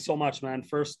 Boys, thanks so much, man.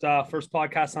 First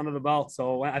podcast under the belt,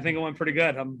 so I think it went pretty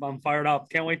good. I'm fired up.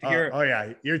 Can't wait to hear it. Oh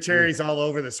yeah, your cherry's all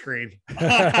over the screen.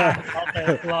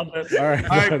 Okay, love it. All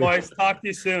right, boys. Talk to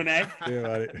you soon, eh? See you,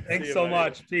 buddy. Thanks so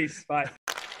much. Peace. Bye.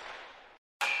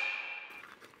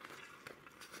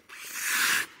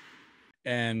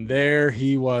 And there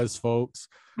he was, folks.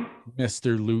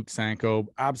 Mr. Luke Sanko,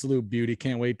 absolute beauty.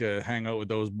 Can't wait to hang out with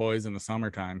those boys in the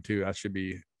summertime too. That should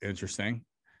be interesting.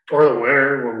 Or the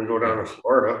winter when we go down to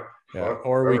Florida. Yeah.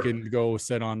 Or we can go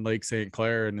sit on Lake St.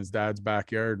 Clair in his dad's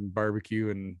backyard and barbecue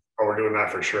and we're doing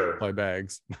that for sure. Play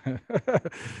bags.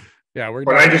 Yeah,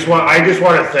 but I just want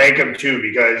to thank him too,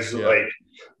 because like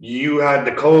you had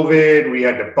the COVID, we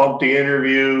had to bump the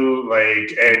interview,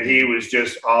 and he was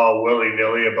just all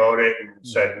willy-nilly about it and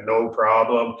said no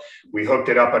problem. We hooked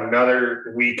it up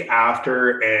another week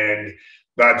after, and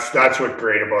that's what's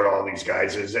great about all these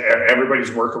guys is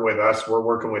everybody's working with us, we're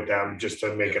working with them just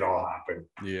to make it all happen.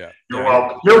 Yeah,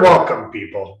 you're welcome,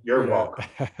 people. You're welcome.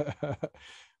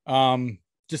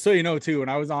 Just so you know too, when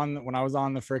I was on the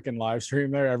freaking live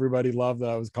stream there, everybody loved that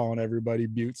I was calling everybody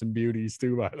buttes and beauties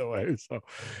too, by the way. So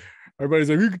everybody's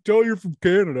like, you can tell you're from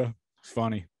Canada. It's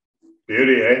funny.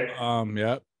 Beauty, eh?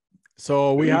 Yeah.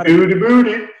 So we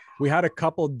had a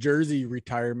couple jersey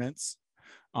retirements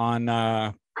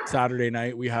on Saturday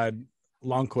night. We had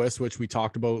Lundqvist, which we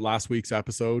talked about last week's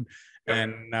episode,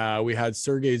 and we had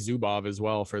Sergei Zubov as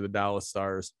well for the Dallas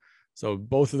Stars. So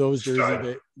both of those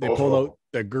jerseys, they pulled out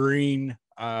the green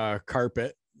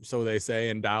carpet, so they say,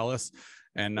 in Dallas,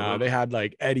 and they had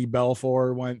like Eddie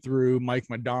Belfour went through, Mike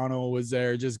Madonna was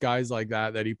there, just guys like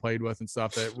that he played with and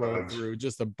stuff that rolled through,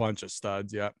 just a bunch of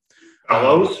studs. Yeah.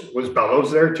 Was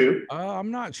Bellows there too?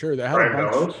 I'm not sure. They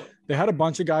had a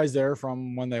bunch of guys there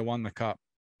from when they won the cup.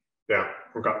 Yeah.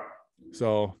 Okay.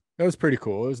 So it was pretty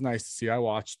cool. It was nice to see. I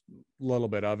watched a little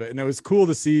bit of it, and it was cool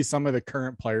to see some of the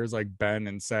current players like Ben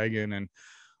and Sagan and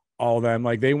all of them.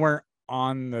 Like they weren't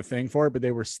on the thing for it, but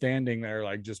they were standing there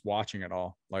like just watching it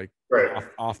all, like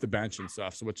off the bench and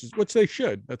stuff. So which they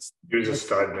should. He was a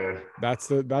stud, man. That's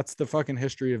the fucking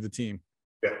history of the team.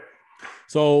 Yeah.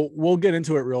 So we'll get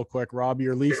into it real quick. Rob,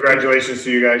 your Leafs. Congratulations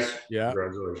to you guys. Yeah.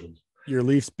 Congratulations. Your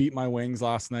Leafs beat my Wings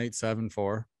last night,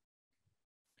 7-4.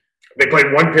 They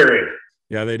played one period.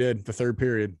 Yeah, they did. The third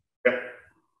period. Yeah.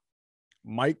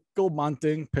 Michael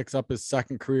Bunting picks up his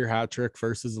second career hat trick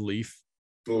versus a Leaf.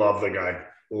 Love the guy.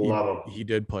 Love him. He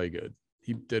did play good.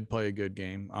 He did play a good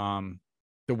game.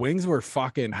 The Wings were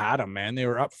fucking had him, man. They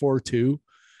were up 4-2.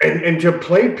 And to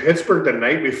play Pittsburgh the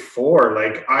night before,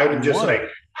 like I'm just like,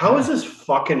 how is this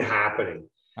fucking happening?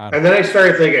 And then I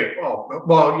started thinking, oh,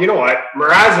 well, you know what?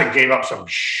 Mrazek gave up some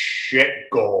shit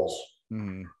goals.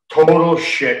 Total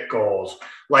shit goals.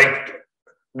 Like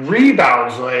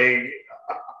rebounds, like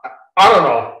I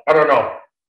don't know.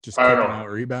 Just I don't know.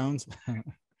 Rebounds.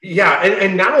 Yeah,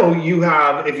 and now you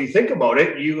have, if you think about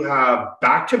it, you have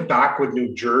back-to-back with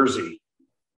New Jersey,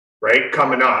 right,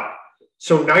 coming up.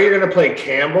 So now you're going to play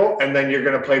Campbell, and then you're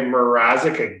going to play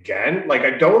Mrazek again. Like,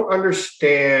 I don't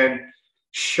understand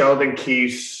Sheldon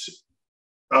Keefe's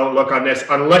outlook on this,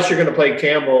 unless you're going to play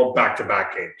Campbell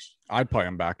back-to-back games. I'd play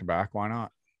him back-to-back. Why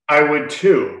not? I would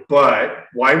too, but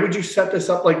why would you set this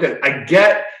up like that? I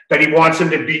get that he wants him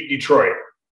to beat Detroit.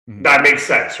 That makes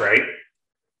sense, right?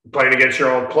 Playing against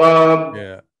your own club,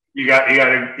 you got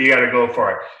to go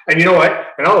for it. And you know what?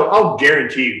 And I'll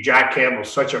guarantee you, Jack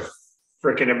Campbell's such a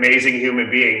freaking amazing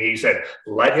human being. He said,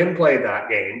 "Let him play that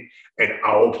game, and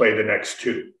I will play the next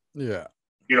two." Yeah,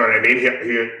 you know what I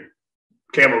mean.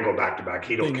 Campbell will go back to back.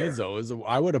 He don't care.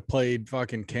 I would have played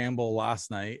fucking Campbell last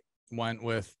night. Went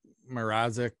with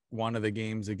Mrazek one of the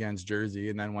games against Jersey,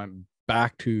 and then went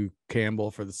back to Campbell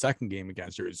for the second game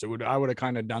against Jersey. So I would have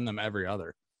kind of done them every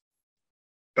other.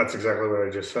 That's exactly what I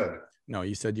just said. No,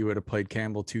 you said you would have played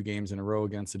Campbell 2 games in a row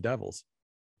against the Devils.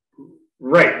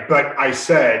 Right. But I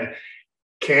said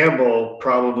Campbell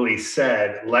probably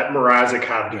said, let Mrazek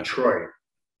have Detroit.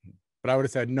 But I would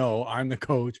have said, no, I'm the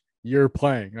coach. you're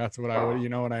playing. That's what I would, you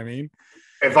know what I mean?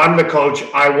 If I'm the coach,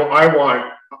 I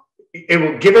want it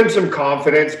will give him some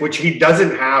confidence, which he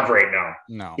doesn't have right now.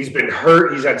 No. He's been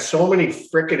hurt. He's had so many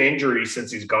freaking injuries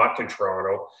since he's got to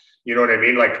Toronto. You know what I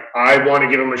mean? Like, I want to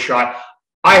give him a shot.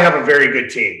 I have a very good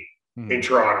team in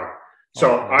Toronto.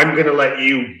 So I'm going to let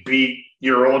you beat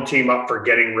your old team up for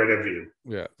getting rid of you.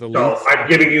 Yeah. So I'm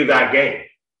giving you that game.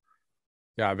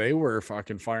 Yeah, they were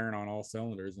fucking firing on all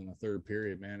cylinders in the third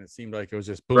period, man. It seemed like it was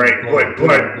just boom, right. Boom,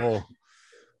 boom, boom.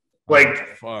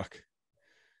 Like, fuck.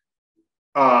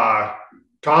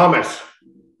 Tom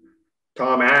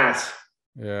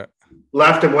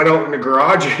left and went out in the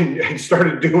garage and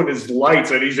started doing his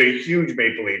lights, and he's a huge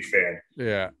Maple Leaf fan.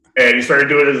 Yeah. And he started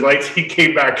doing his lights. He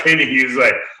came back in and he was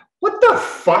like, what the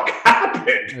fuck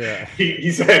happened? Yeah.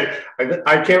 He said,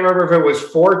 I can't remember if it was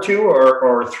 4-2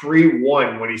 or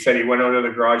 3-1 when he said he went out of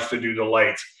the garage to do the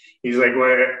lights. He's like,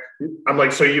 well, I'm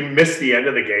like, so you missed the end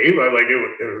of the game? I'm like,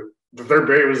 the third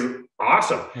period was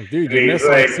awesome. Like, dude, you missed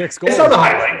like 6 goals. I saw the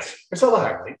highlights.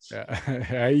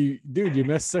 Yeah, you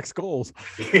missed 6 goals.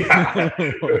 Yeah.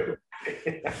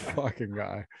 Fucking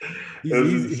guy. He's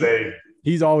insane.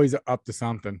 He's always up to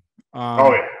something.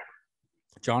 Yeah.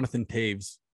 Jonathan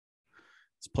Taves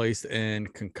is placed in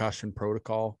concussion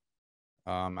protocol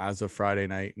as of Friday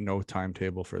night. No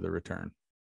timetable for the return.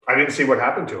 I didn't see what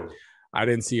happened to him. I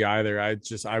didn't see either. I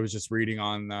was just reading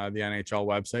on the NHL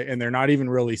website, and they're not even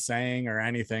really saying or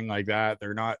anything like that.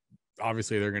 They're not,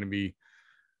 obviously they're going to be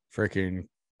freaking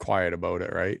quiet about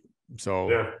it. Right.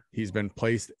 So He's been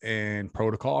placed in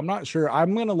protocol. I'm not sure.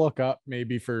 I'm going to look up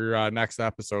maybe for next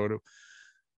episode,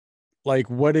 like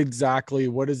what is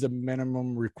the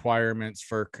minimum requirements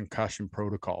for concussion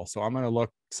protocol. So I'm going to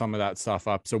look some of that stuff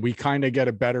up, so we kind of get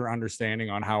a better understanding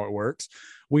on how it works.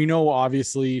 We know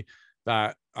obviously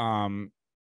that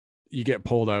you get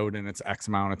pulled out and it's X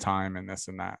amount of time and this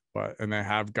and that, and they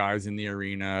have guys in the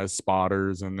arena as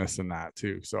spotters and this and that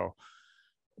too. So,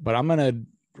 but I'm going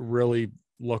to really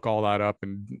look all that up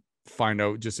and find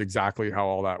out just exactly how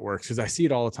all that works, because I see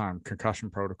it all the time. Concussion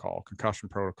protocol.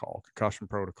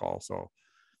 So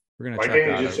we're going to check that out. Why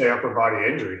can't you just say upper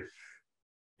body injury?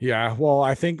 Yeah. Well,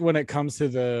 I think when it comes to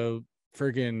the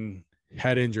friggin'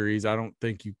 head injuries, I don't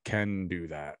think you can do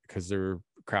that because they're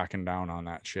cracking down on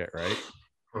that shit, right?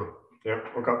 Yeah.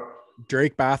 Okay.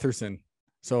 Drake Batherson.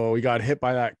 So we got hit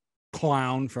by that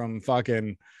clown from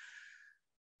the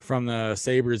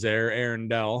Sabres there, Aaron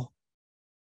Dell.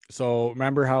 So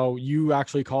remember how you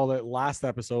actually called it last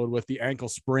episode with the ankle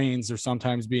sprains are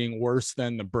sometimes being worse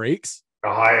than the breaks?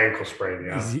 A high ankle sprain,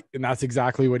 yeah. And that's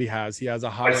exactly what he has. He has a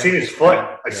high. I've seen his foot.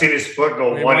 I've seen his foot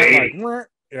go 180. Like,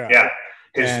 yeah.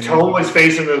 His toe was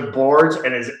facing the boards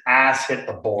and his ass hit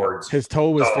the boards. His toe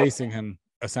was facing him,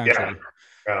 essentially.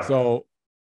 Yeah. So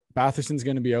Batherson's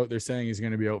going to be out. They're saying he's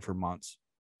going to be out for months.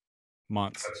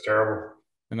 That's terrible.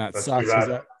 And that sucks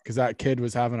because that kid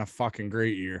was having a fucking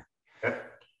great year. Yeah.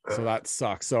 So that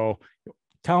sucks. So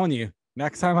telling you,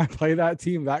 next time I play that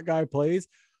team, that guy plays,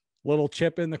 little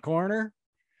chip in the corner,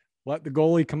 let the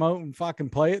goalie come out and fucking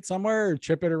play it somewhere, or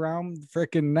chip it around the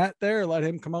freaking net there, let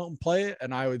him come out and play it.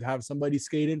 And I would have somebody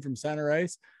skate in from center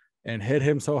ice and hit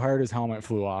him so hard his helmet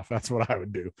flew off. That's what I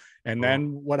would do. And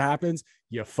then what happens?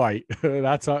 You fight.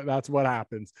 That's what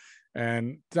happens.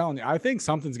 And telling you, I think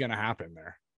something's going to happen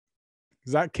there,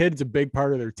 because that kid's a big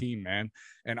part of their team, man.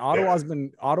 And Ottawa's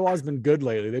been good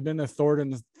lately. They've been a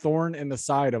thorn in the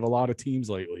side of a lot of teams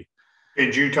lately.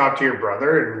 Did you talk to your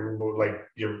brother and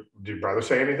did your brother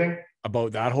say anything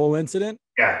about that whole incident?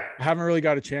 Yeah. I haven't really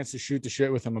got a chance to shoot the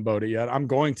shit with him about it yet. I'm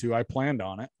going to. I planned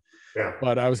on it. Yeah.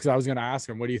 But I was going to ask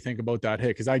him, what do you think about that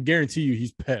hit? Because I guarantee you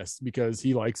he's pissed because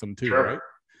he likes him too, right?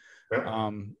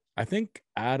 Yeah. I think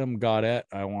Adam Gaudette,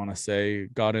 I want to say,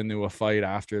 got into a fight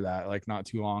after that, like not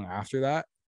too long after that.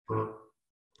 Mm-hmm.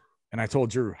 And I told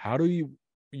Drew, how do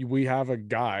we have a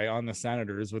guy on the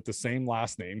Senators with the same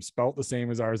last name, spelt the same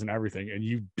as ours and everything, and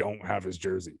you don't have his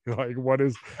jersey? Like, what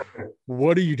are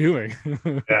you doing?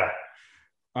 Yeah.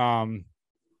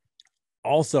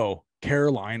 Also,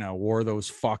 Carolina wore those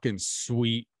fucking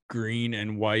sweet green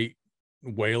and white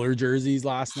Whaler jerseys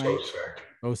last night. Sick.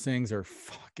 Those things are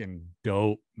fucking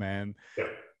dope, man. Yeah.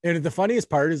 And the funniest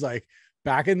part is, like,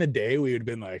 back in the day, we would have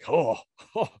been like, oh,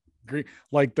 green,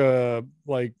 like the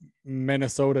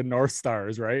Minnesota North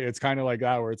Stars, right? It's kind of like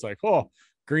that, where it's like, oh,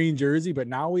 green jersey. But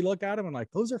now we look at them and like,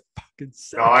 those are fucking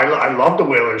sick. No, I love the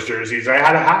Whalers jerseys. I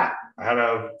had a hat. I had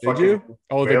a. Did you?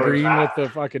 Oh, the green hat with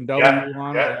the fucking W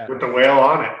on it. Yeah, with the whale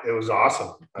on it. It was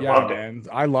awesome. I loved it.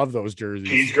 I love those jerseys.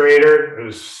 Cheese grater. It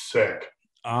was sick.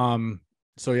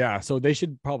 So yeah, so they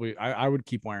should probably. I would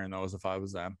keep wearing those if I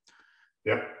was them.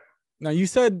 Yep. Now you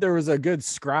said there was a good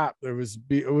scrap. Was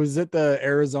it the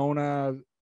Arizona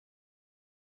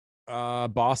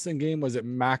Boston game? Was it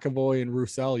McAvoy and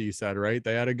Roussel? You said, right?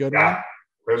 They had a good one.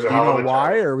 It was Do you know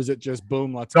why, or was it just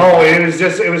boom? Let's go. It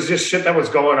was just shit that was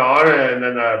going on, and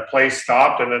then the play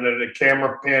stopped, and then the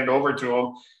camera panned over to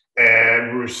him,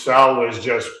 and Roussel was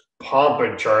just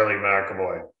pumping Charlie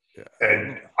McAvoy,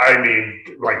 and I mean,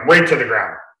 like right to the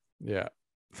ground. Yeah,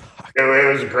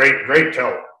 it was a great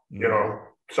tilt, you know.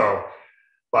 So,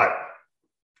 but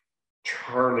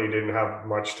Charlie didn't have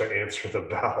much to answer the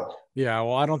bell. Yeah,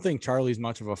 well, I don't think Charlie's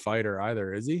much of a fighter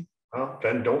either, is he? Well,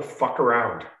 then don't fuck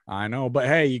around. I know, but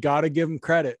hey, you got to give him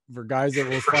credit for guys that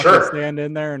will stand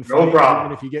in there and fight,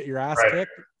 even if you get your ass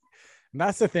kicked. And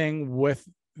that's the thing with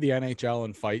the NHL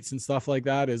and fights and stuff like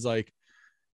that is like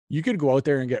you could go out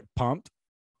there and get pumped.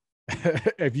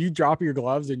 If you drop your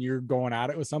gloves and you're going at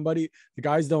it with somebody, the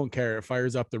guys don't care. It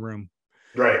fires up the room.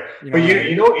 Right. You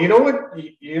know, but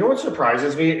you know what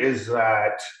surprises me is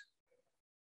that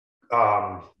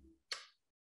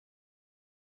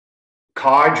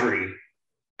Kadri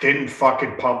didn't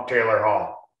fucking pump Taylor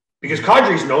Hall, because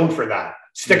Kadri's known for that,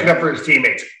 sticking up for his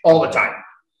teammates all the time.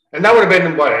 And that would have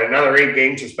been another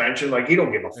 8-game suspension. Like, he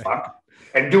don't give a fuck,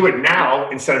 and do it now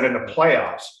instead of in the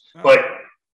playoffs. But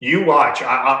you watch.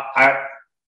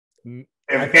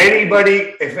 If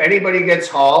anybody gets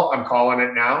Hall, I'm calling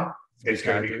it now. It's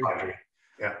going to be Kadri.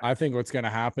 Yeah. I think what's going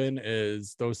to happen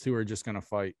is those two are just going to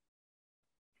fight.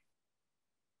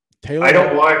 Taylor, I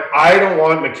don't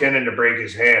want McKinnon to break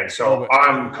his hand, so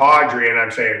I'm Kadri, and I'm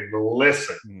saying,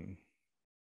 listen.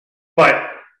 But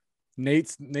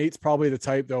Nate's probably the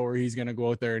type though where he's going to go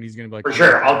out there and he's going to be like, for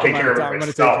sure, I'm going to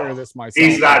take care of this myself.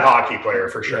 He's that hockey player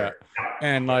for sure. Yeah.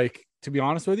 And like, to be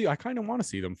honest with you, I kind of want to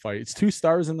see them fight. It's 2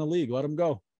 stars in the league. Let them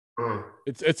go.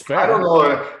 It's fair. I don't know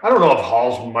if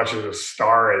Hall's much of a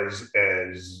star as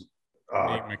Nate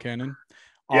McKinnon.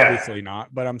 Obviously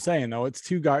not, but I'm saying though, it's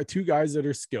two guys that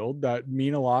are skilled, that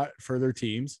mean a lot for their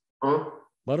teams.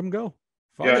 Let them go.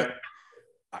 The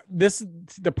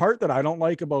part that I don't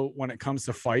like about when it comes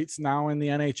to fights now in the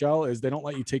NHL is they don't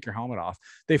let you take your helmet off.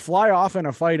 They fly off in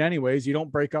a fight anyways. You don't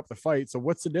break up the fight. So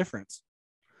what's the difference?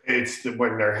 It's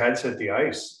when their heads hit the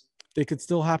ice. They could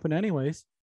still happen anyways.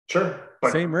 Sure.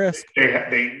 But same risk.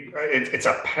 It's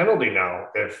a penalty now.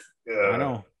 If I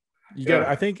know you get,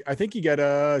 I think you get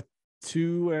a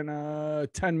 2 and a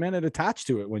 10-minute attached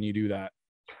to it when you do that.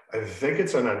 I think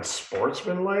it's an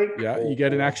unsportsmanlike. Yeah, you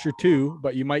get an extra 2,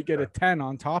 but you might get a 10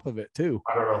 on top of it too.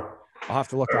 I don't know. I'll have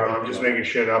to look. I'm just making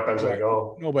shit up as I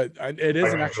go. No, but it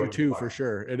is an extra 2 for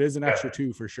sure. It is an extra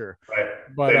 2 for sure. Right.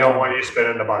 But they don't want you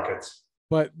spinning the buckets.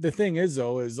 But the thing is,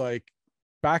 though, is like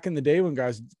back in the day when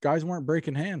guys weren't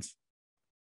breaking hands.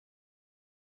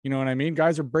 You know what I mean?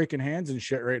 Guys are breaking hands and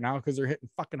shit right now because they're hitting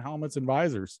fucking helmets and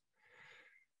visors.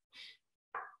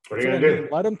 What are you gonna do?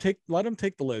 Let them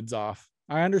take the lids off.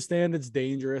 I understand it's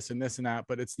dangerous and this and that,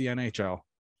 but it's the NHL.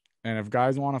 And if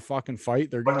guys want to fucking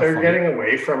fight, they're getting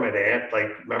away from it, Ant.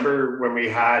 Like, remember when we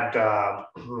had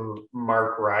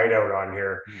Mark Rideout on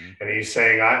here, and he's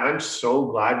saying, I'm so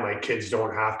glad my kids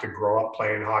don't have to grow up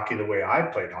playing hockey the way I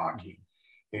played hockey.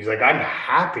 He's like, I'm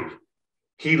happy.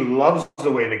 He loves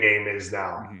the way the game is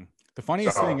now. The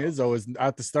funniest thing is, though, is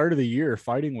at the start of the year,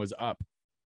 fighting was up.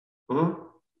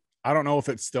 I don't know if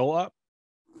it's still up.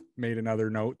 Made another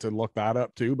note to look that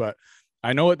up too, but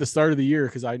I know at the start of the year,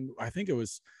 because I think it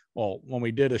was, well, when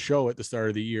we did a show at the start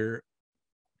of the year,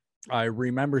 I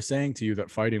remember saying to you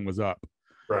that fighting was up.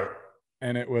 Right.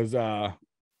 And it was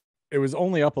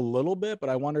only up a little bit, but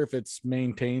I wonder if it's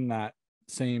maintained that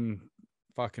same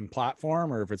fucking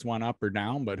platform or if it's went up or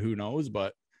down, but who knows.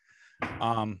 But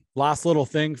last little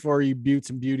thing for you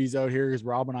buttes and beauties out here is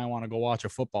Rob and I want to go watch a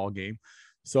football game.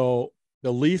 So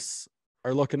the Leafs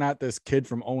are looking at this kid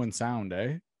from Owen Sound,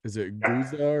 eh? Is it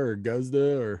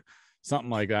Guzda or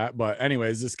something like that? But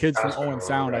anyways, this kid's from Owen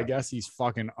Sound. I guess he's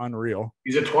fucking unreal.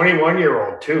 He's a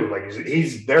 21-year-old too. Like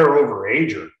he's their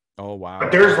overager. Oh wow.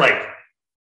 But there's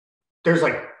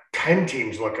like 10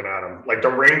 teams looking at him. Like the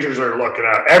Rangers are looking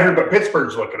at everybody.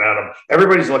 Pittsburgh's looking at him.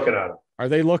 Everybody's looking at him. Are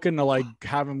they looking to like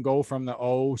have him go from the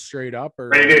O straight up or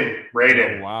right in?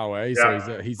 Oh, wow, eh? Yeah.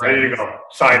 So he's ready to go.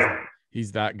 Sign him.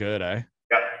 He's that good, eh?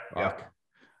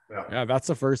 Yeah, that's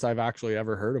the first I've actually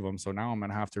ever heard of him. So now I'm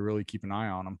gonna have to really keep an eye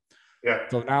on him. Yeah.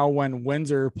 So now when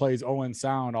Windsor plays Owen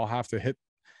Sound, I'll have to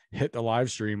hit the live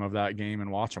stream of that game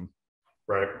and watch them.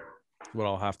 Right. That's what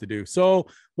I'll have to do. So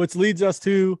which leads us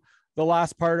to the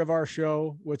last part of our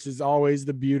show, which is always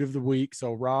the beaut of the week.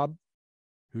 So Rob,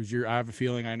 I have a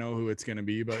feeling I know who it's going to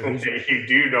be, but you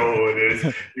do know who it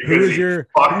is. Who's your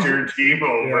team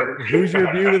over? Yeah, who's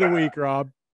your beaut of the week, Rob?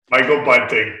 Michael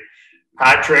Bunting.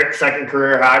 hat trick, second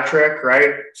career hat trick,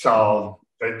 right? So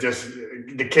just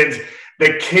the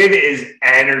kid is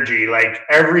energy. Like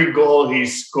every goal he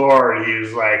scored, he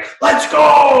was like, "Let's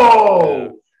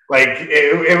go!" Like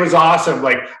it was awesome.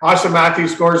 Like Austin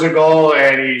Matthews scores a goal,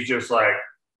 and he's just like,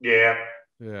 "Yeah,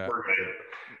 we're good."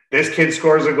 This kid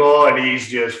scores a goal, and he's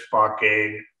just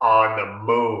fucking on the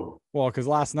moon. Well, because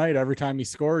last night, every time he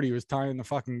scored, he was tying the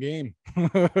fucking game.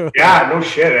 Yeah, no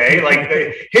shit, eh? Like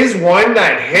his one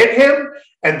that hit him,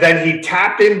 and then he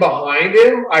tapped in behind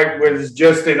him. I was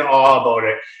just in awe about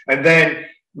it. And then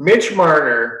Mitch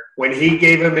Marner, when he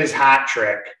gave him his hat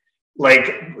trick,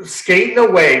 like skating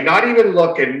away, not even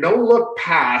looking, no look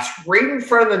pass, right in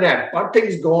front of the net.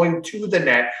 Bunting's going to the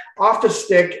net, off the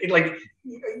stick. Like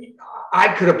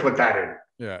I could have put that in.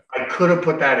 Yeah, I could have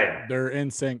put that in. They're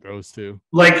in sync, those two.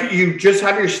 Like you just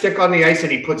have your stick on the ice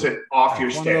and he puts it off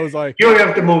your stick. Those, like, you don't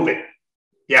have to move it.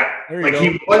 Yeah, like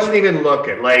he wasn't even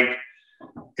looking. Like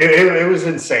it was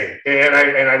insane, and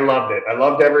I loved it. I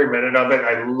loved every minute of it.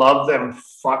 I love them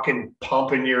fucking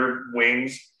pumping your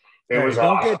wings. It was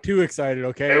awesome. Don't get too excited,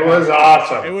 okay? It was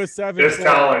awesome. It was 7. Just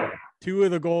telling. 2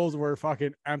 of the goals were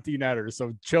fucking empty netters,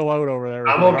 so chill out over there.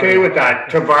 I'm okay with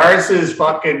that. Tavares is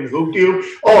fucking hooped you.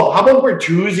 Oh, how about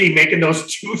Bertuzzi making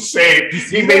those 2 saves?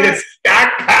 He made a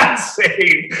stack pass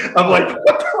save. I'm like,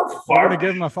 what the fuck? I'm gonna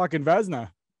give him a fucking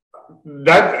Vezina.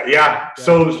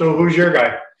 So who's your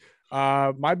guy?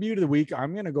 My beauty of the week,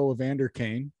 I'm gonna go with Vander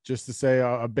Kane, just to say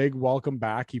a big welcome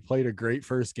back. He played a great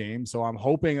first game, so I'm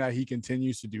hoping that he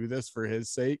continues to do this for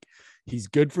his sake. He's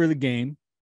good for the game.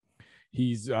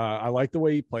 I like the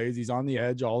way he plays. He's on the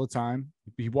edge all the time.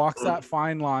 He walks that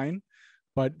fine line,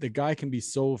 but the guy can be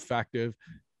so effective.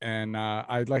 And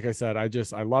like I said,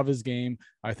 I love his game.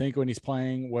 I think when he's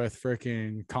playing with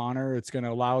freaking Connor, it's going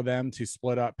to allow them to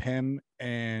split up him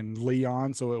and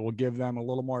Leon. So it will give them a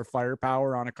little more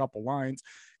firepower on a couple lines.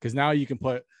 Cause now you can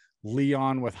put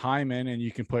Leon with Hyman and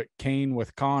you can put Kane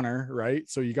with Connor. Right.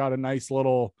 So you got a nice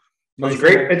little,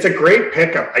 It's a great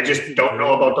pickup. I just don't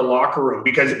know about the locker room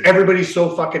because everybody's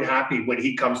so fucking happy when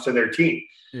he comes to their team.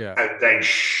 Yeah. And then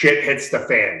shit hits the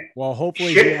fan. Well,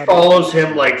 hopefully shit follows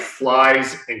him like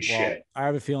flies and shit. I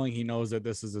have a feeling he knows that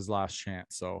this is his last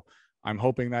chance. So I'm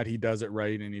hoping that he does it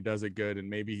right and he does it good and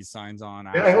maybe he signs on.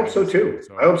 Yeah, I hope so too.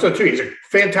 I hope so too. He's a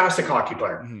fantastic hockey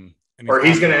player. Or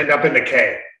he's going to end up in the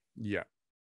K. Yeah.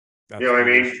 You know what I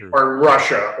mean? True. Or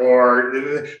Russia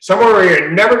or somewhere where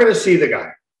you're never going to see the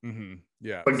guy.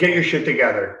 Yeah. But get your shit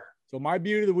together. So my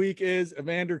beauty of the week is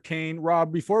Evander Kane.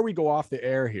 Rob, before we go off the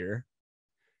air here,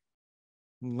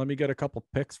 let me get a couple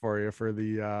picks for you for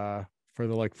the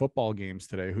like football games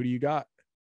today. Who do you got?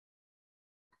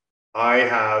 I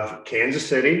have Kansas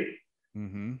City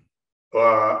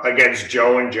against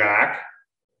Joe and Jack.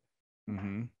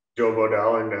 Joe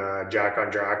Bodell and Jack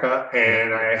Ondraka.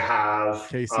 And I have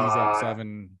KC's up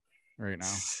 7 right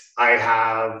now. I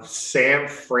have San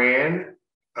Fran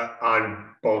on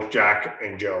both Jack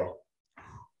and Joe.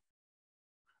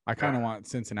 I kind of want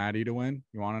Cincinnati to win.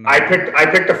 You want to know? I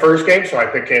picked the first game, so I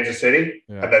picked Kansas City,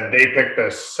 and then they picked the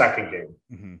second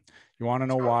game. You want to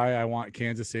know why I want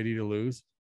Kansas City to lose?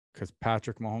 Because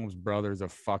Patrick Mahomes' brother's a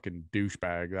fucking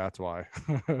douchebag. That's why.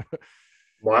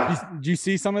 What? Do you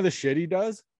see some of the shit he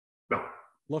does? No.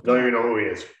 Don't even know who he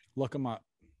is. Look him up.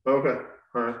 Okay.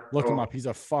 All right. Look him up. He's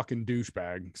a fucking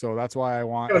douchebag. So that's why I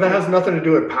want. Yeah, but that has nothing to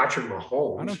do with Patrick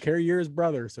Mahomes. I don't care. You're his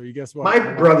brother. So you guess what? My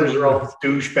brothers are all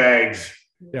douchebags.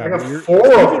 Yeah, I got you're 4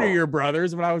 speaking of your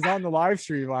brothers. When I was on the live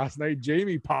stream last night,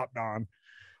 Jamie popped on.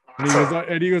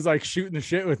 And he was like shooting the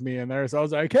shit with me in there. So I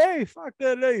was like, hey, fuck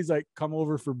that. He's like, come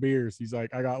over for beers. He's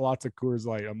like, I got lots of Coors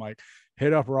Light. I'm like,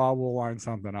 hit up Rob. We'll line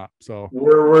something up. So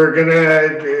we're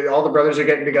gonna, all the brothers are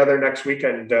getting together next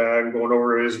weekend. I'm going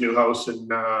over to his new house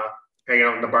and hanging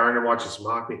out in the barn and watching some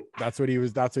hockey. That's what he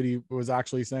was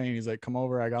actually saying. He's like, come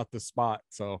over. I got the spot.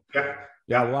 So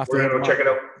yeah, we'll have to go check it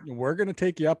out. We're going to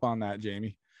take you up on that,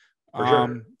 Jamie. For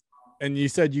sure. And you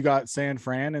said you got San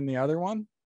Fran in the other one?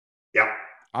 Yeah.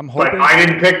 I'm hoping. But I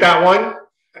didn't pick that one.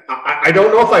 I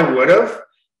don't know if I would have.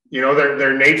 You know,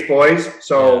 they're Nate's boys.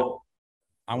 So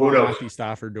I want Matthew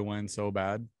Stafford to win so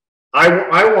bad.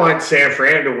 I want San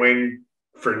Fran to win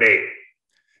for Nate.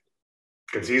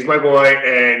 Because he's my boy,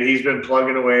 and he's been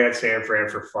plugging away at San Fran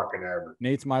for fucking ever.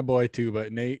 Nate's my boy too,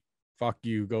 but Nate, fuck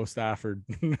you. Go Stafford.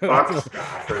 Fuck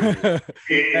Stafford.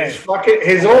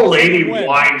 His old lady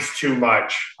whines too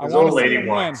much. His old lady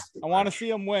whines. I want to see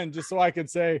him win just so I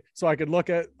could look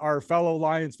at our fellow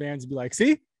Lions fans and be like,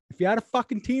 see, if you had a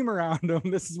fucking team around him,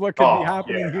 this is what could be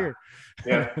happening here.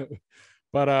 Yeah.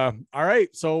 But all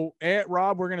right. So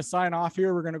Rob, we're gonna sign off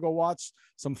here. We're gonna go watch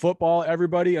some football.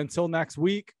 Everybody, until next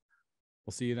week.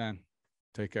 We'll see you then.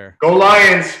 Take care. Go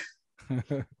Lions.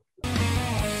 I've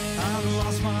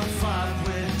lost my